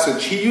this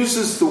passage, he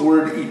uses the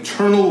word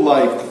eternal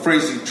life, the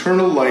phrase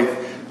eternal life,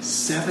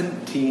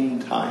 17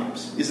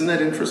 times. Isn't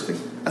that interesting?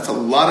 That's a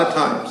lot of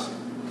times.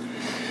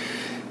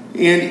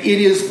 And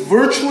it is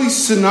virtually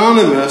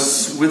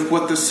synonymous with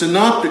what the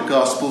Synoptic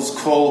Gospels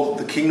call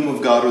the kingdom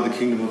of God or the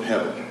kingdom of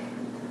heaven.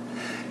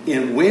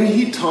 And when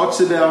he talks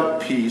about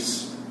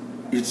peace,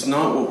 it's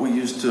not what we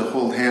used to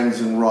hold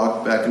hands and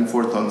rock back and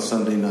forth on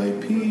Sunday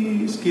night.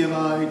 Peace give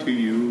I to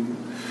you.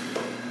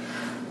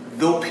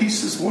 Though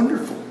peace is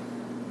wonderful,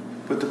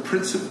 but the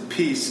Prince of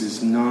Peace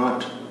is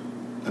not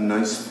a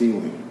nice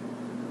feeling.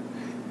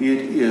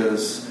 It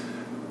is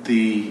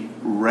the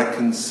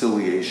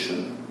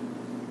reconciliation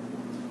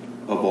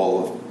of all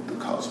of the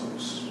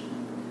cosmos.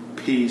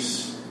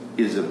 Peace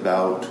is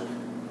about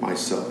my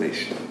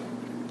salvation.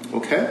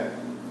 Okay?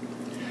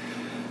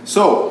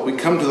 So, we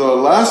come to the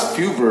last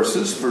few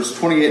verses, verse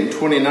 28 and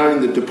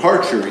 29, the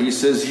departure. He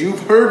says,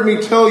 you've heard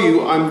me tell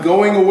you I'm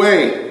going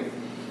away,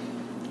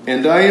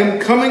 and I am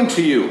coming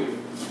to you.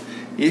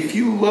 If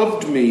you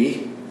loved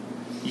me,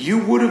 you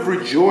would have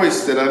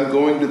rejoiced that I'm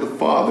going to the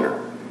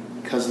Father,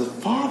 because the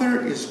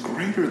Father is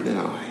greater than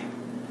I.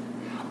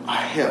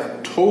 I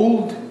have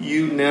told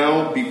you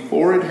now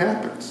before it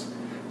happens,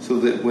 so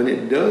that when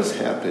it does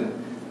happen,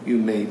 you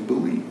may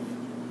believe.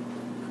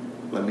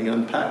 Let me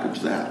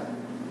unpackage that.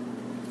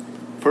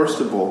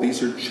 First of all,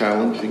 these are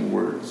challenging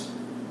words.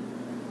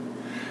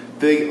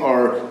 They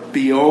are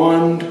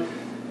beyond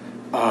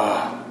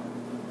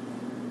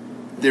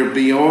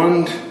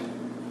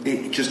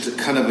just a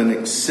kind of an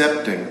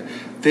accepting.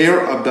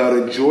 They're about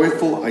a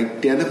joyful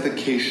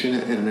identification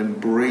and an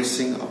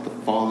embracing of the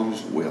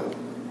Father's will.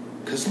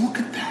 Because look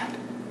at that.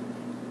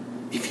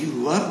 If you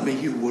loved me,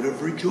 you would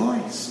have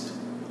rejoiced.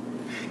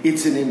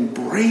 It's an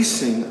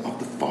embracing of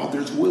the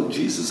Father's will.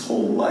 Jesus'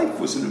 whole life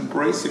was an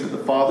embracing of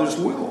the Father's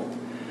will.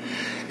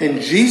 And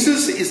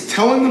Jesus is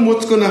telling them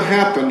what's going to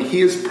happen.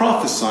 He is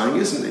prophesying,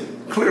 isn't he?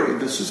 Clearly,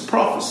 this is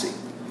prophecy.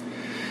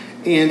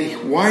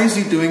 And why is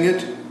he doing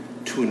it?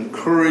 To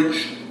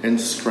encourage and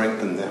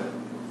strengthen them.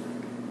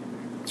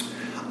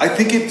 I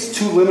think it's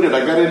too limited.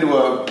 I got into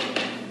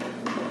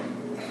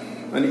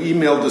an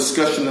email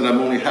discussion that I'm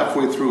only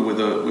halfway through with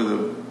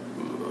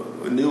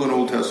a New and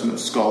Old Testament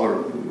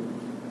scholar, a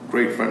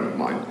great friend of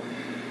mine,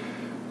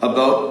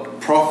 about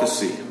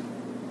prophecy.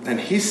 And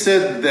he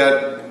said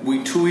that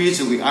we too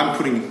easily, I'm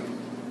putting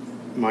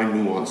my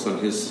nuance on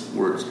his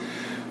words,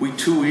 we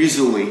too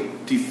easily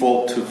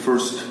default to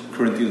 1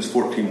 Corinthians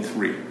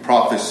 14:3.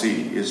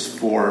 Prophecy is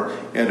for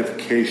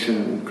edification,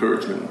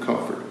 encouragement, and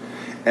comfort.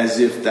 As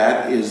if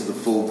that is the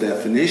full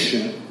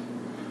definition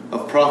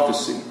of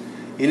prophecy.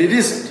 And it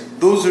isn't.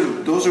 Those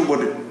are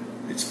what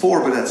it's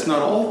for, but that's not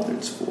all that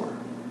it's for.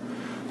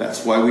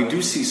 That's why we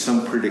do see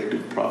some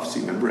predictive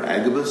prophecy. Remember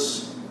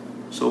Agabus,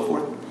 so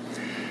forth?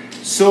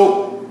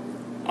 So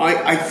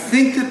I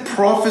think that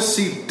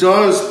prophecy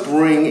does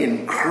bring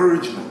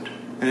encouragement.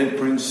 And it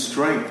brings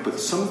strength. But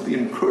some of the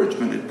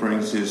encouragement it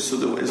brings is so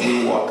that as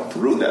we walk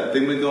through that,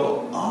 then we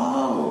go,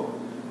 oh,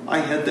 I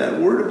had that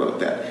word about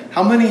that.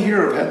 How many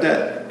here have had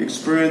that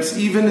experience,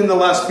 even in the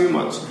last few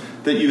months,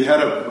 that you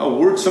had a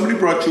word, somebody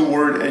brought you a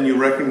word and you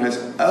recognize,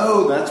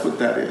 oh, that's what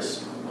that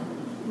is.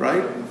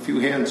 Right? A few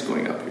hands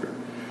going up here.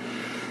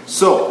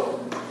 So,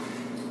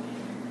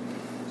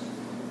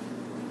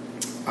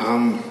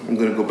 I'm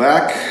going to go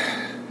back.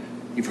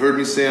 You've heard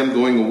me say I'm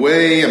going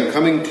away, I'm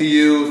coming to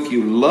you. If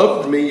you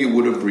loved me, you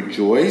would have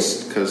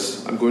rejoiced,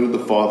 because I'm going to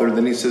the Father.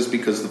 Then he says,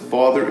 because the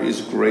Father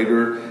is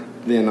greater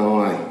than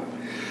I.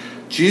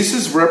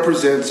 Jesus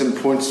represents and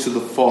points to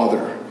the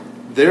Father.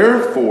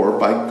 Therefore,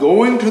 by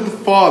going to the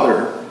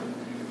Father,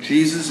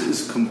 Jesus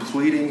is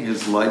completing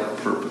his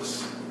life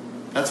purpose.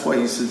 That's why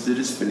he says it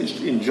is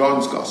finished in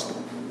John's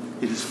gospel.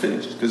 It is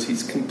finished because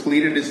he's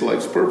completed his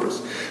life's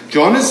purpose.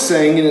 John is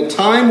saying in a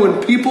time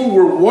when people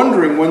were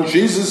wondering when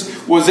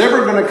Jesus was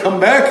ever going to come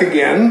back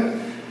again,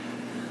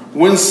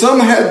 when some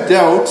had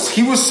doubts,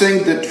 he was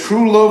saying that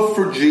true love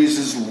for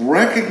Jesus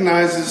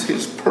recognizes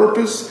his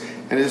purpose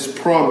and his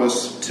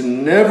promise to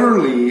never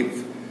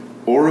leave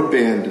or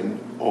abandon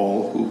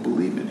all who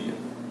believe in him.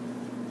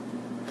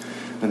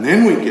 And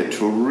then we get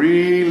to a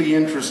really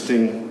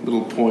interesting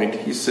little point.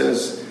 He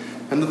says,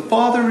 and the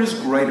Father is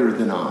greater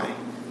than I.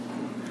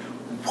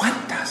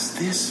 What does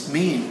this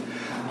mean?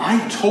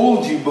 I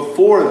told you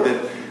before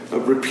that,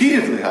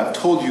 repeatedly, I've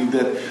told you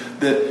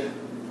that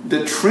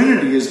the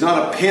Trinity is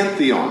not a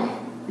pantheon.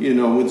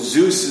 With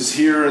Zeus is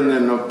here and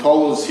then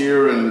Apollo's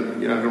here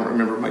and, I don't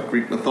remember my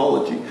Greek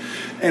mythology.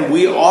 And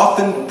we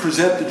often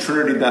present the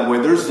Trinity that way.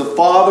 There's the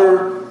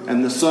Father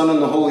and the Son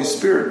and the Holy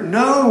Spirit.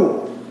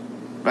 No!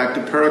 Back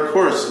to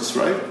perichoresis,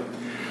 right?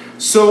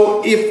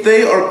 So if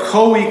they are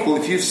co-equal,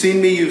 if you've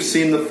seen me, you've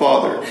seen the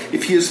Father.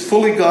 If he is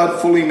fully God,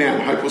 fully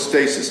man,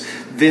 hypostasis,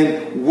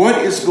 then what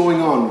is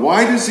going on?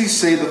 Why does he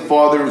say the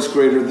Father is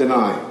greater than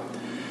I?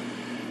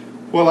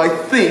 Well, I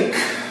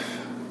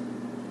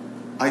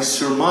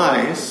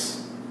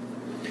surmise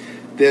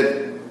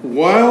that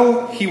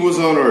while he was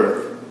on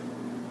earth,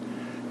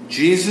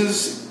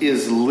 Jesus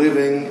is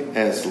living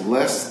as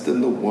less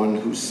than the one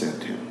who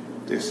sent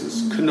him. This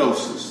is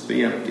kenosis,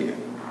 the emptying.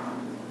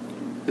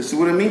 This is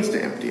what it means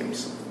to empty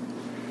himself.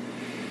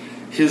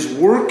 His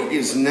work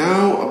is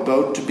now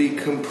about to be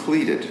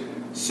completed.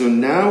 So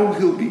now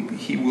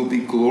he will be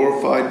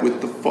glorified with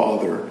the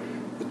Father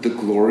with the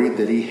glory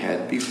that he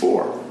had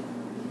before.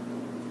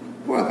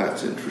 Well,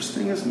 that's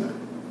interesting, isn't it?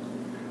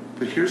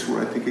 But here's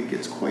where I think it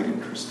gets quite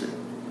interesting.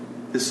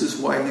 This is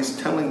why he's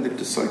telling the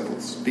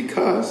disciples.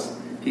 Because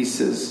he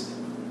says,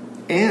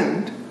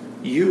 and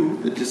you,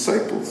 the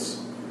disciples,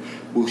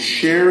 will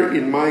share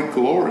in my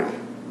glory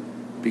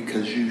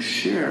because you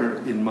share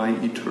in my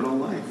eternal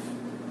life.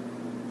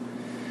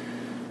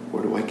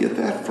 Where do I get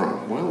that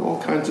from? Well,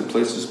 all kinds of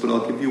places, but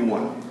I'll give you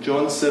one.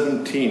 John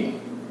 17,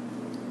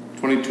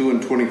 22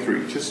 and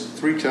 23, just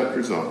 3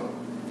 chapters on.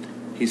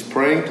 He's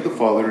praying to the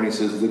Father and he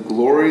says, the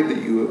glory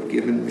that you have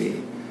given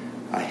me,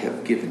 I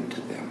have given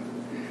to them,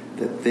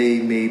 that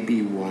they may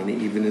be one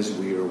even as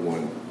we are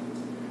one.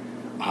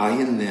 I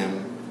in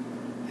them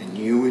and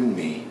you in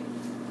me.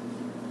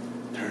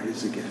 There it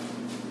is again.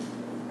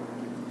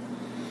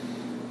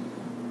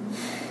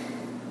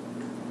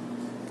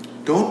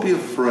 Don't be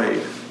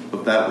afraid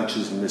of that which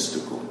is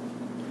mystical.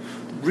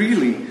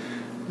 Really,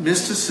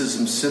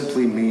 mysticism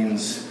simply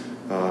means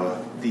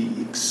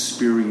the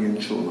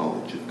experiential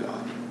knowledge of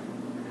God.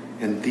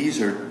 And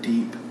these are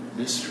deep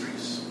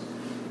mysteries.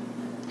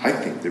 I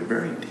think they're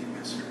very deep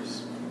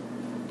mysteries.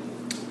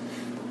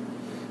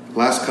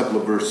 Last couple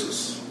of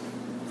verses.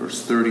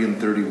 Verse 30 and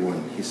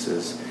 31. He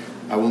says,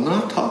 I will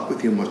not talk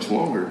with you much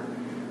longer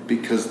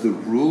because the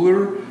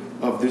ruler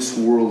of this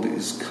world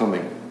is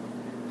coming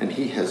and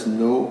he has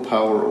no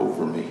power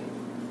over me.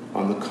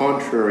 On the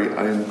contrary,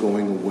 I am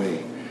going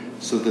away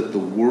so that the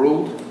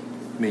world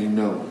may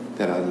know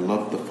that I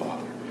love the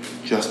Father.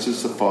 Just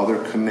as the Father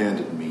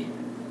commanded me,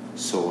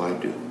 so I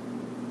do.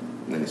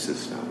 And then he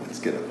says, now let's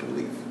get up and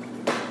leave.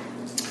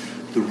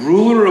 The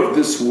ruler of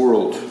this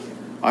world,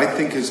 I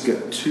think, has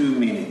got 2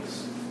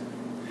 meanings.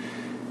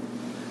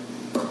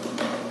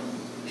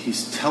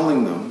 He's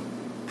telling them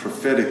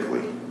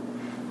prophetically,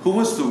 who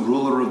was the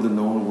ruler of the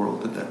known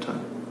world at that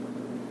time?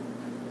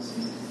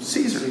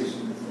 Caesar.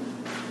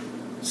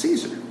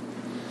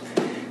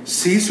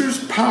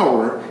 Caesar's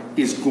power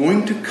is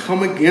going to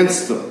come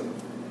against them,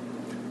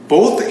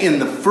 both in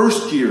the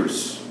first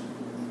years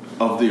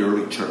of the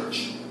early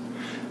church,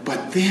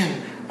 but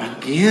then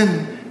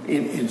again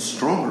in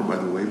stronger, by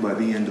the way, by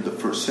the end of the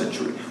 1st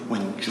century.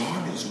 When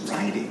John is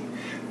writing,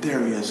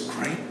 there is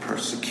great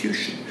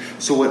persecution.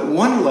 So at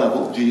one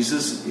level,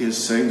 Jesus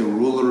is saying the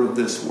ruler of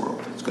this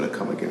world is going to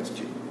come against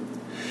you.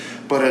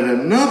 But at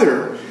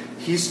another,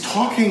 he's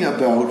talking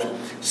about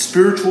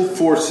spiritual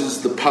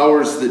forces, the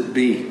powers that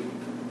be.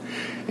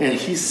 And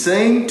he's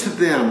saying to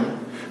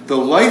them, the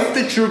life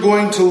that you're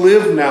going to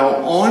live now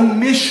on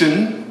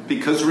mission,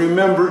 because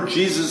remember,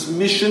 Jesus'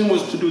 mission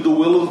was to do the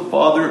will of the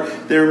Father.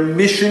 Their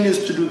mission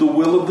is to do the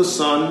will of the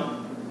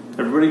Son.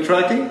 Everybody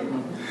tracking?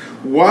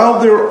 While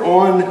they're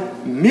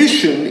on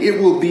mission, it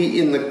will be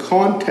in the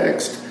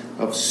context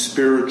of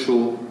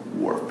spiritual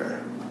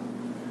warfare.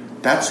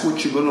 That's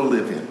what you're going to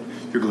live in.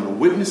 You're going to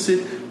witness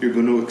it. You're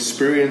going to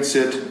experience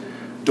it.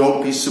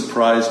 Don't be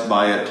surprised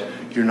by it.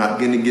 You're not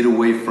going to get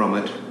away from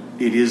it.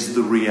 It is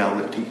the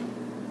reality.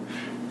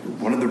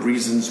 One of the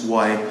reasons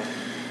why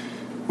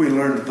we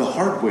learned the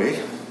hard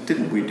way,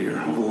 didn't we, dear,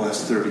 over the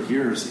last 30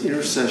 years,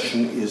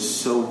 intercession is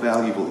so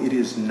valuable. It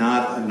is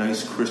not a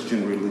nice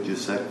Christian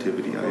religious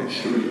activity, I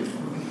assure you.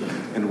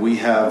 And we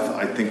have,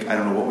 I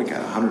don't know what we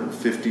got,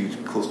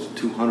 150, close to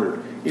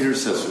 200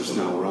 intercessors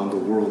now around the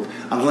world.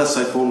 Unless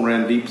I phone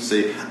Randeep to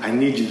say, I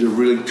need you to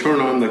really turn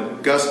on the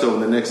gusto,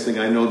 and the next thing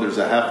I know, there's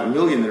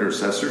 500,000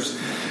 intercessors,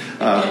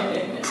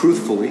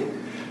 truthfully.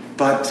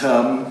 But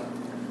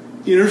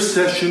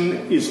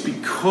intercession is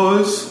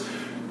because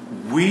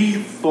we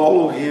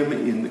follow him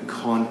in the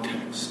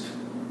context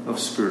of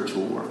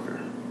spiritual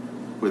warfare,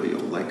 whether you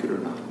like it or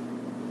not.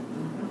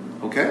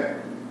 Okay?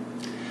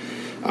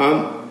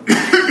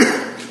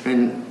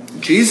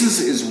 And Jesus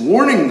is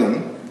warning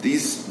them,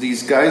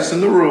 these guys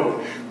in the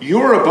room,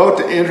 you're about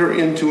to enter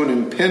into an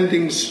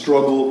impending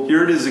struggle,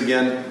 here it is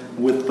again,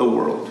 with the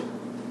world.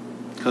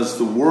 Because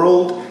the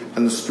world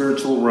and the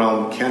spiritual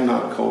realm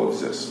cannot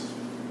coexist.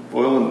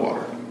 Oil and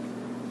water.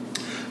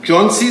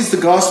 John sees the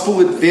gospel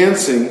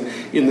advancing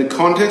in the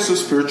context of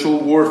spiritual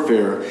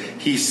warfare.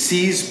 He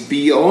sees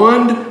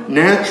beyond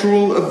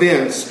natural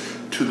events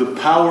to the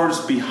powers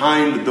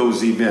behind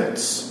those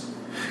events.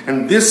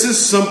 And this is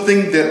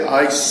something that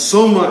I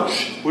so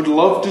much would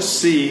love to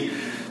see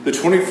the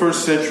 21st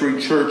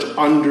century church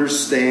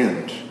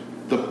understand.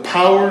 The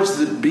powers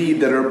that be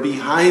that are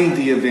behind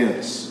the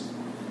events.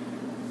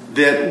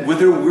 That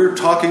whether we're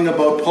talking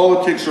about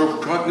politics or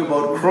we're talking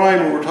about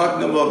crime or we're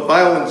talking about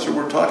violence or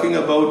we're talking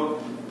about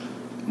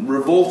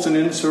revolts and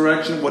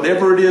insurrection,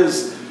 whatever it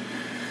is,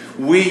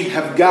 we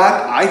have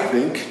got, I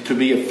think, to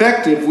be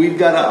effective, we've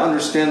got to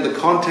understand the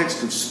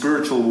context of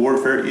spiritual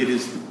warfare. It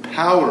is the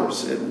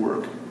powers at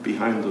work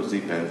behind those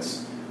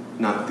events,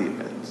 not the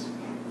events.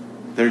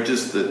 They're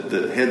just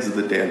the heads of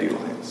the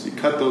dandelions. You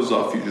cut those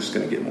off, you're just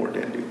going to get more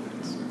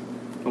dandelions.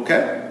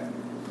 Okay?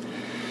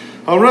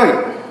 All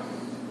right.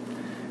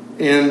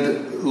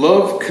 And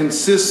love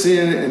consists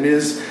in and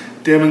is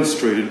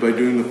demonstrated by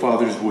doing the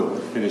Father's will.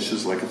 It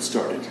finishes like it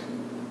started.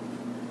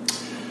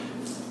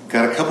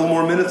 Got a couple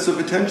more minutes of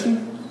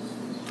attention?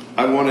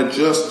 I want to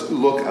just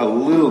look a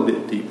little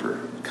bit deeper,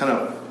 kind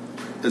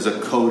of as a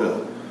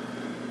coda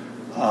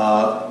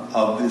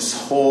of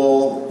this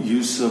whole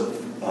use of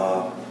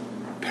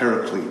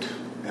Paraclete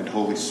and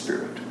Holy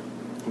Spirit.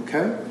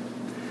 Okay?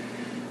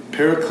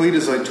 Paraclete,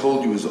 as I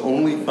told you, is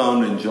only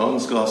found in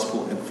John's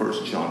Gospel and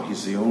 1 John.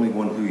 He's the only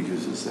one who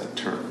uses that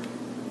term.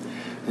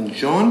 And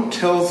John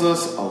tells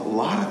us a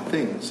lot of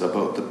things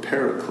about the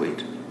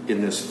Paraclete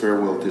in this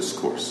farewell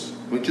discourse.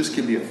 Let me just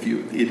give you a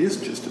few. It is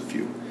just a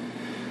few.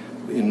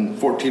 In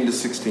 14 to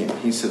 16,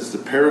 he says, the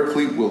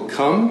Paraclete will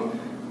come,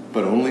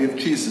 but only if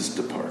Jesus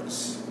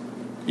departs.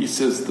 He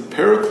says, the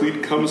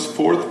Paraclete comes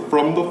forth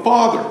from the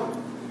Father.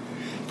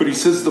 But he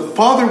says, the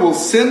Father will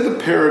send the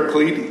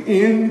Paraclete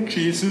in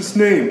Jesus'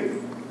 name.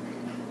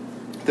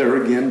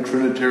 There again,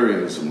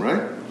 Trinitarianism,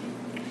 right?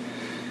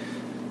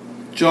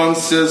 John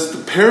says,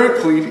 the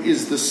Paraclete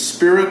is the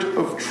Spirit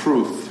of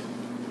truth.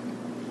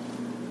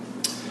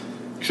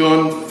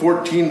 John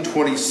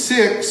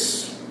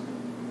 14:26,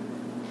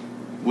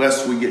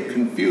 lest we get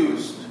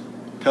confused,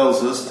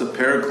 tells us the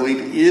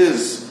Paraclete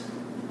is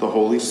the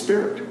Holy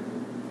Spirit.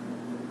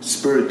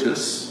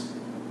 Spiritus.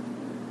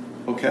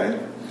 Okay?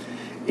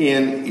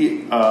 And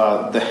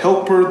the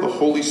Helper, the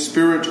Holy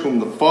Spirit, whom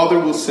the Father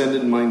will send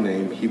in my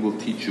name, he will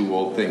teach you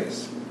all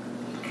things.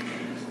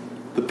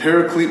 The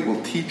Paraclete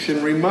will teach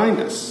and remind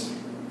us.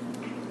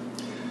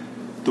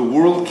 The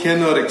world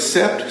cannot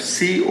accept,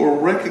 see, or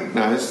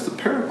recognize the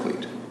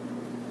Paraclete.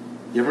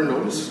 You ever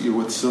notice you're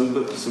with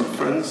some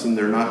friends and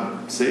they're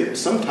not saved?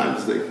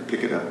 Sometimes they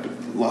pick it up, but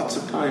lots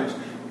of times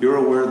you're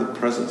aware of the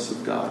presence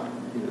of God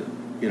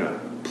in a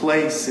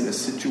place, in a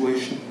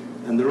situation,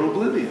 and they're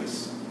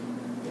oblivious.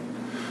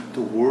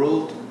 The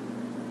world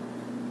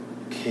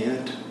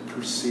can't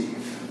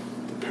perceive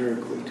the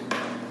Paraclete,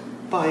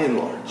 by and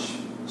large.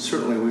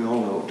 Certainly we all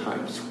know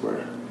times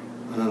where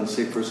an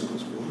unsaved person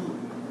goes, whoa,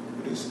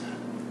 what is that?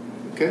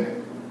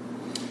 Okay?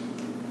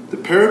 The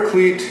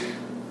Paraclete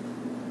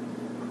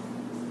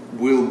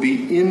will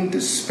be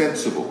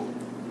indispensable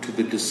to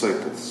the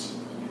disciples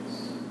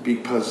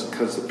because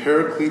the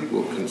Paraclete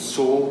will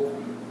console,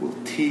 will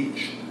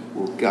teach,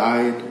 will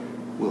guide,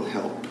 will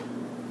help.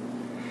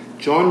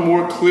 John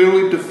more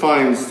clearly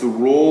defines the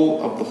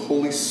role of the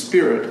Holy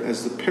Spirit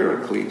as the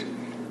Paraclete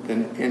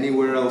than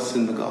anywhere else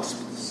in the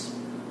Gospels.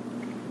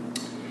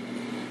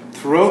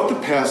 Throughout the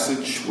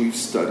passage we've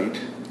studied,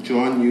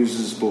 John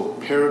uses both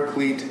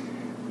Paraclete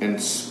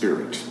and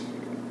Spirit.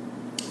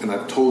 And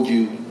I've told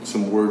you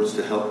some words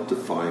to help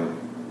define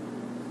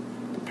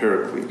the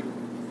Paraclete.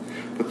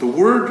 But the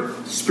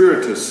word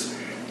spiritus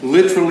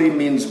literally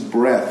means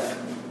breath.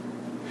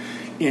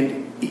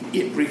 And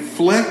it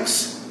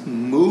reflects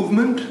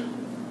movement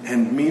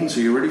and means,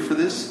 are you ready for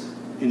this?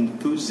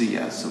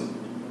 Enthusiasm.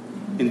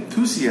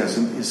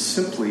 Enthusiasm is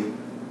simply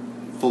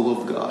full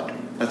of God.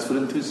 That's what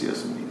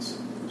enthusiasm means.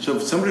 So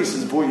if somebody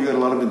says, boy, you got a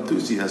lot of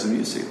enthusiasm,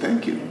 you say,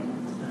 thank you.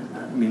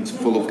 It means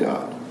full of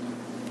God.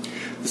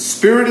 The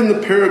Spirit and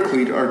the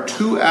Paraclete are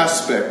two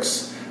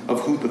aspects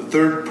of who the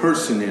third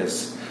person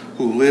is,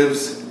 who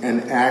lives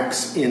and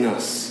acts in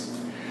us.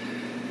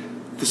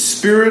 The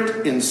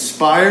Spirit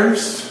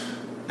inspires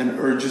and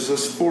urges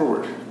us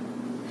forward.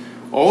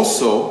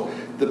 Also,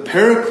 the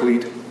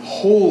Paraclete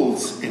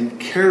holds and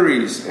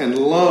carries and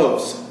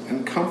loves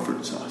and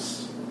comforts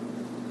us.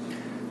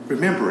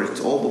 Remember, it's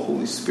all the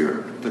Holy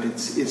Spirit, but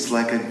it's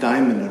like a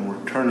diamond and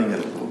we're turning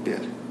it a little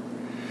bit.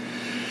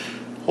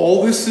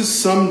 All this is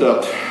summed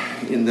up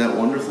in that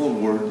wonderful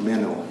word,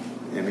 meno,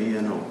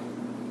 M-E-N-O,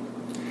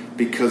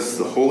 because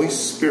the Holy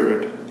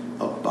Spirit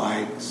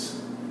abides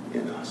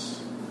in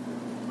us.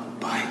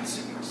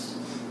 Abides in us.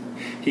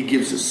 He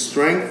gives us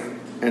strength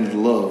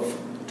and love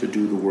to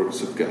do the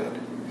works of God.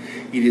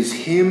 It is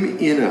Him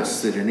in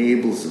us that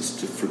enables us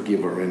to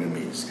forgive our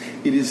enemies.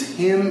 It is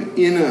Him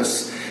in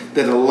us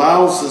that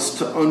allows us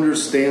to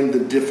understand the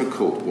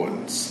difficult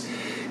ones.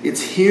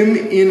 It's Him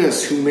in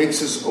us who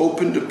makes us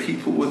open to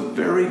people with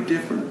very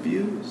different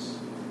views.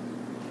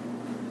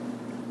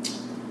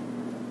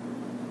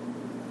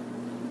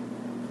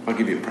 I'll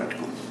give you a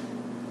practical.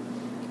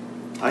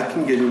 I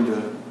can get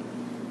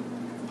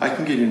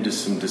into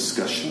some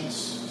discussions.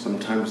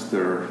 Sometimes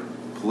they're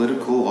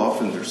political,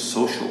 often they're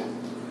social.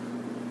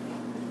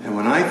 And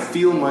when I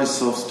feel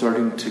myself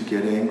starting to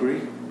get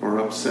angry or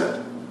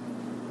upset,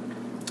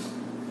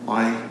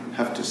 I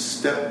have to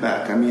step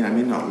back. I may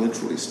not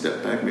literally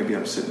step back. Maybe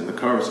I'm sitting in the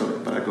car or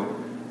something, but I go,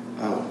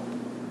 oh,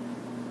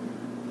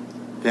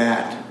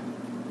 that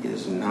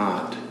is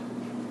not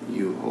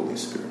you, Holy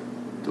Spirit.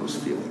 Those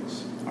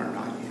feelings are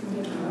not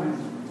you.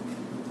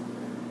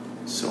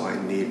 So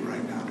I need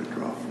right now to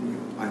draw from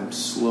you. I'm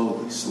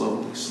slowly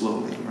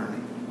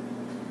learning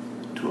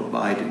to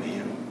abide in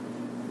Him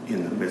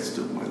in the midst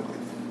of my life.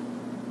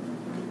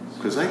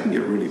 Because I can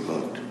get really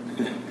bugged.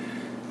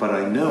 But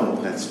I know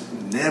that's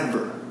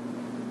never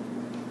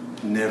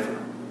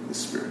the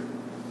Spirit.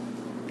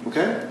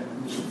 Okay?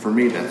 So for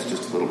me, that's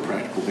just a little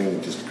practical thing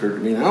that just occurred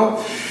to me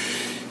now.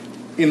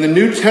 In the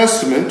New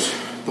Testament,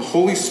 the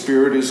Holy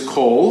Spirit is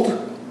called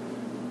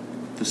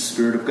the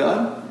Spirit of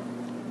God.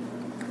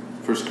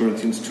 1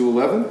 Corinthians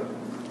 2:11.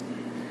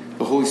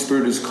 The Holy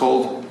Spirit is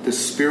called the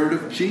Spirit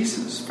of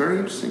Jesus. Very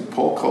interesting.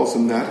 Paul calls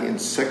him that in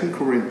 2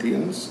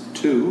 Corinthians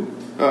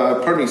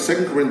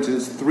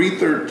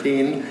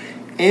 3:13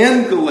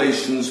 and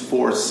Galatians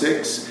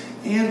 4:6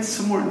 and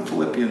somewhere in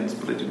Philippians,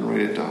 but I didn't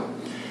write it down.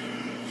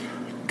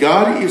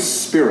 God is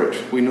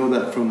Spirit. We know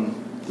that from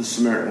the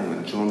Samaritan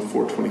woman, John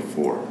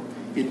 4:24.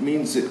 It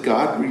means that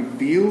God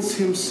reveals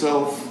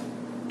Himself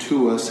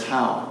to us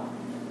how?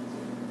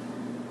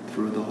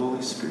 Through the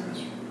Holy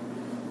Spirit.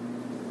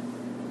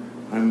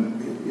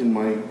 I'm in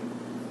my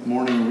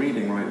morning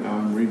reading right now.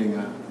 I'm reading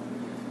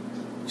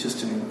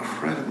just an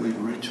incredibly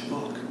rich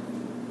book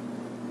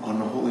on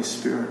the Holy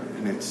Spirit,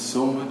 and it's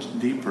so much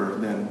deeper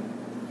than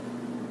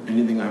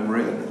anything I've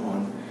read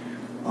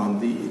on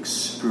the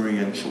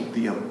experiential,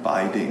 the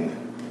abiding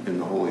in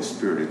the Holy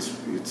Spirit. It's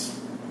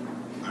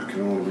I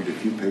can only read a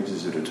few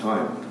pages at a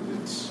time.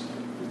 It's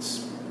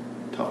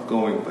tough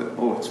going, but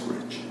it's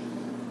rich.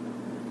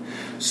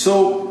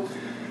 So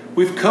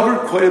we've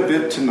covered quite a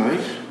bit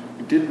tonight.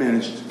 We did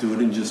manage to do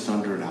it in just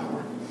under an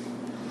hour.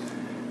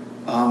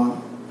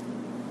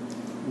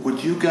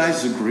 Would you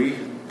guys agree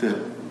that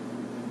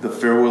the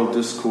farewell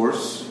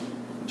discourse,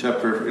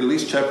 at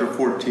least chapter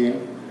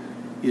 14,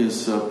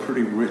 is a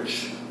pretty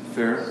rich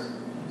affair?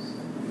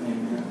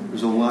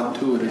 There's a lot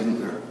to it, isn't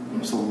there?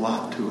 There's a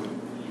lot to it.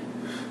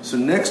 So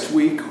next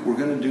week, we're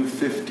going to do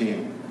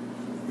 15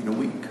 in a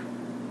week.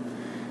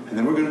 And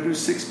then we're going to do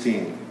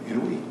 16 in a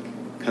week.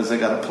 Because I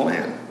got a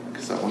plan.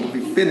 Because I want to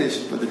be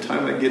finished by the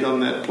time I get on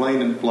that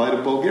plane and fly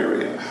to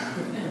Bulgaria.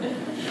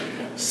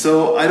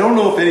 So I don't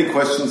know if any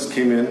questions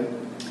came in.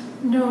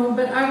 No,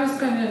 but I was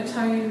going to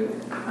tell you,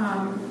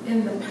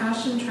 in the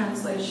Passion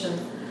Translation,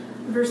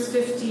 verse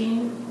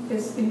 15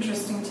 is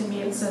interesting to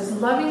me. It says,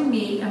 loving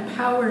me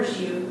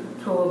empowers you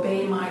to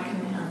obey my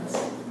commands.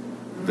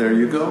 There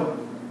you go.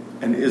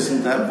 And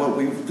isn't that what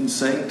we've been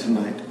saying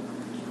tonight?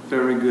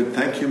 Very good.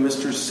 Thank you,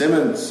 Mr.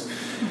 Simmons.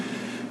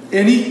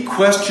 Any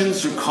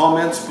questions or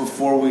comments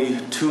before we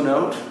tune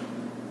out?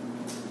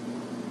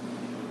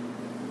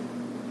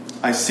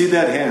 I see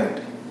that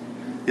hand.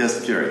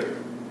 Yes, Jerry.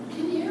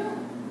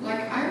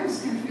 I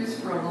was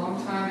confused for a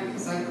long time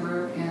because I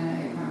grew up in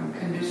a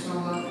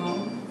conditional love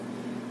home.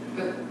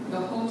 But the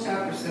whole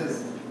chapter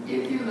says,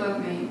 if you love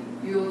me,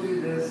 you'll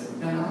do this,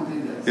 then I'll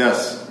do this.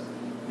 Yes.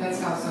 That's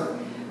how so.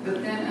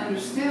 But then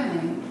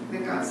understanding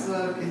that God's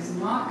love is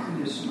not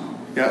conditional.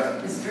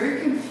 Yeah. It's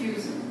very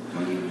confusing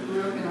when you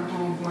grew up in a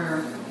home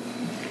where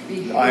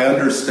I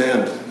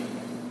understand.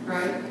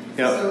 Right?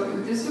 Yeah. So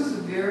this was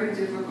very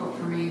difficult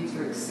for me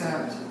to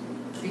accept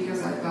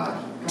because I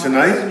thought God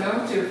tonight? is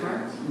no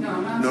different.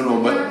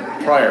 No, but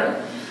prior.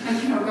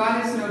 And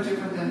God is no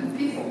different than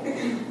people.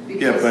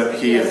 Yeah, but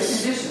He has is.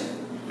 A condition.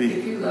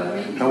 If you love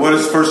me. And what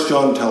does 1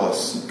 John tell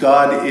us?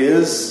 God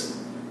is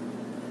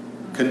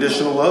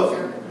conditional love?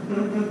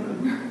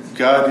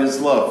 God is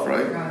love,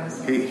 right? God is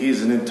love.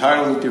 He's an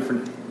entirely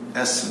different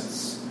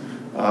essence.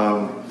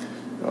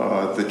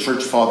 The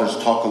church fathers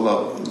talk a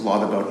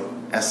lot about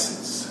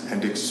essence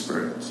and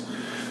experience.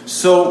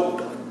 So,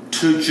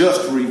 to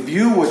just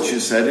review what you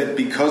said,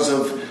 because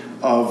of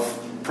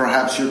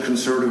perhaps your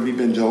conservative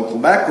evangelical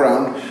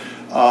background,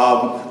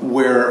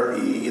 where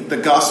the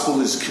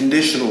gospel is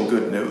conditional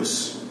good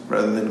news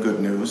rather than good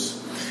news.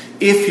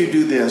 If you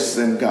do this,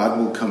 then God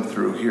will come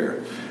through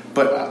here.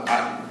 But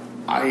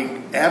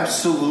I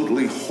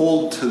absolutely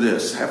hold to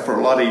this, have for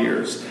a lot of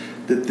years,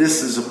 that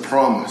this is a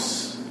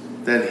promise.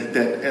 That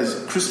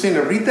as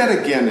Christina, read that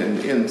again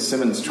in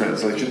Simmons'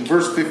 translation,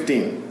 verse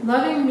 15.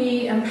 Loving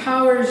me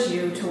empowers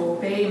you to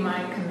obey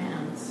my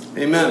commands.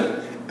 Amen.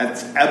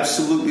 That's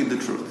absolutely the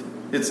truth.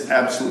 It's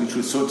absolutely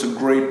true. So it's a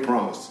great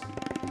promise.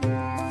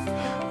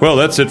 Well,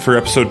 that's it for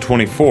episode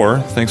 24.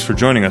 Thanks for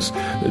joining us.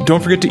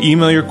 Don't forget to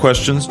email your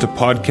questions to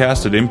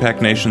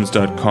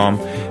podcast@impactnations.com,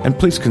 and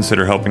please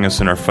consider helping us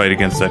in our fight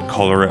against that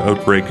cholera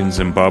outbreak in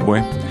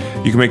Zimbabwe.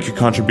 You can make your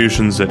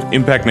contributions at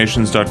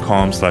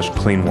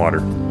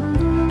impactnations.com/cleanwater.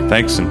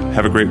 Thanks, and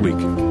have a great week.